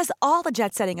 Quince has all the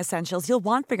jet-setting essentials you'll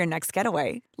want for your next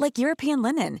getaway, like European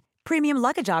linen, premium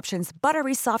luggage options,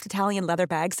 buttery soft Italian leather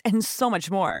bags, and so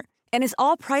much more. And is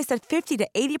all priced at 50 to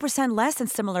 80% less than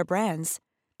similar brands.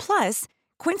 Plus,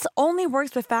 Quince only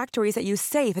works with factories that use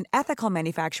safe and ethical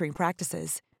manufacturing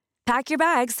practices. Pack your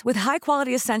bags with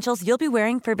high-quality essentials you'll be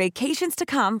wearing for vacations to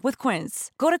come with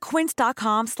Quince. Go to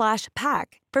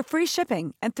quince.com/pack for free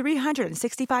shipping and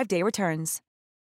 365-day returns.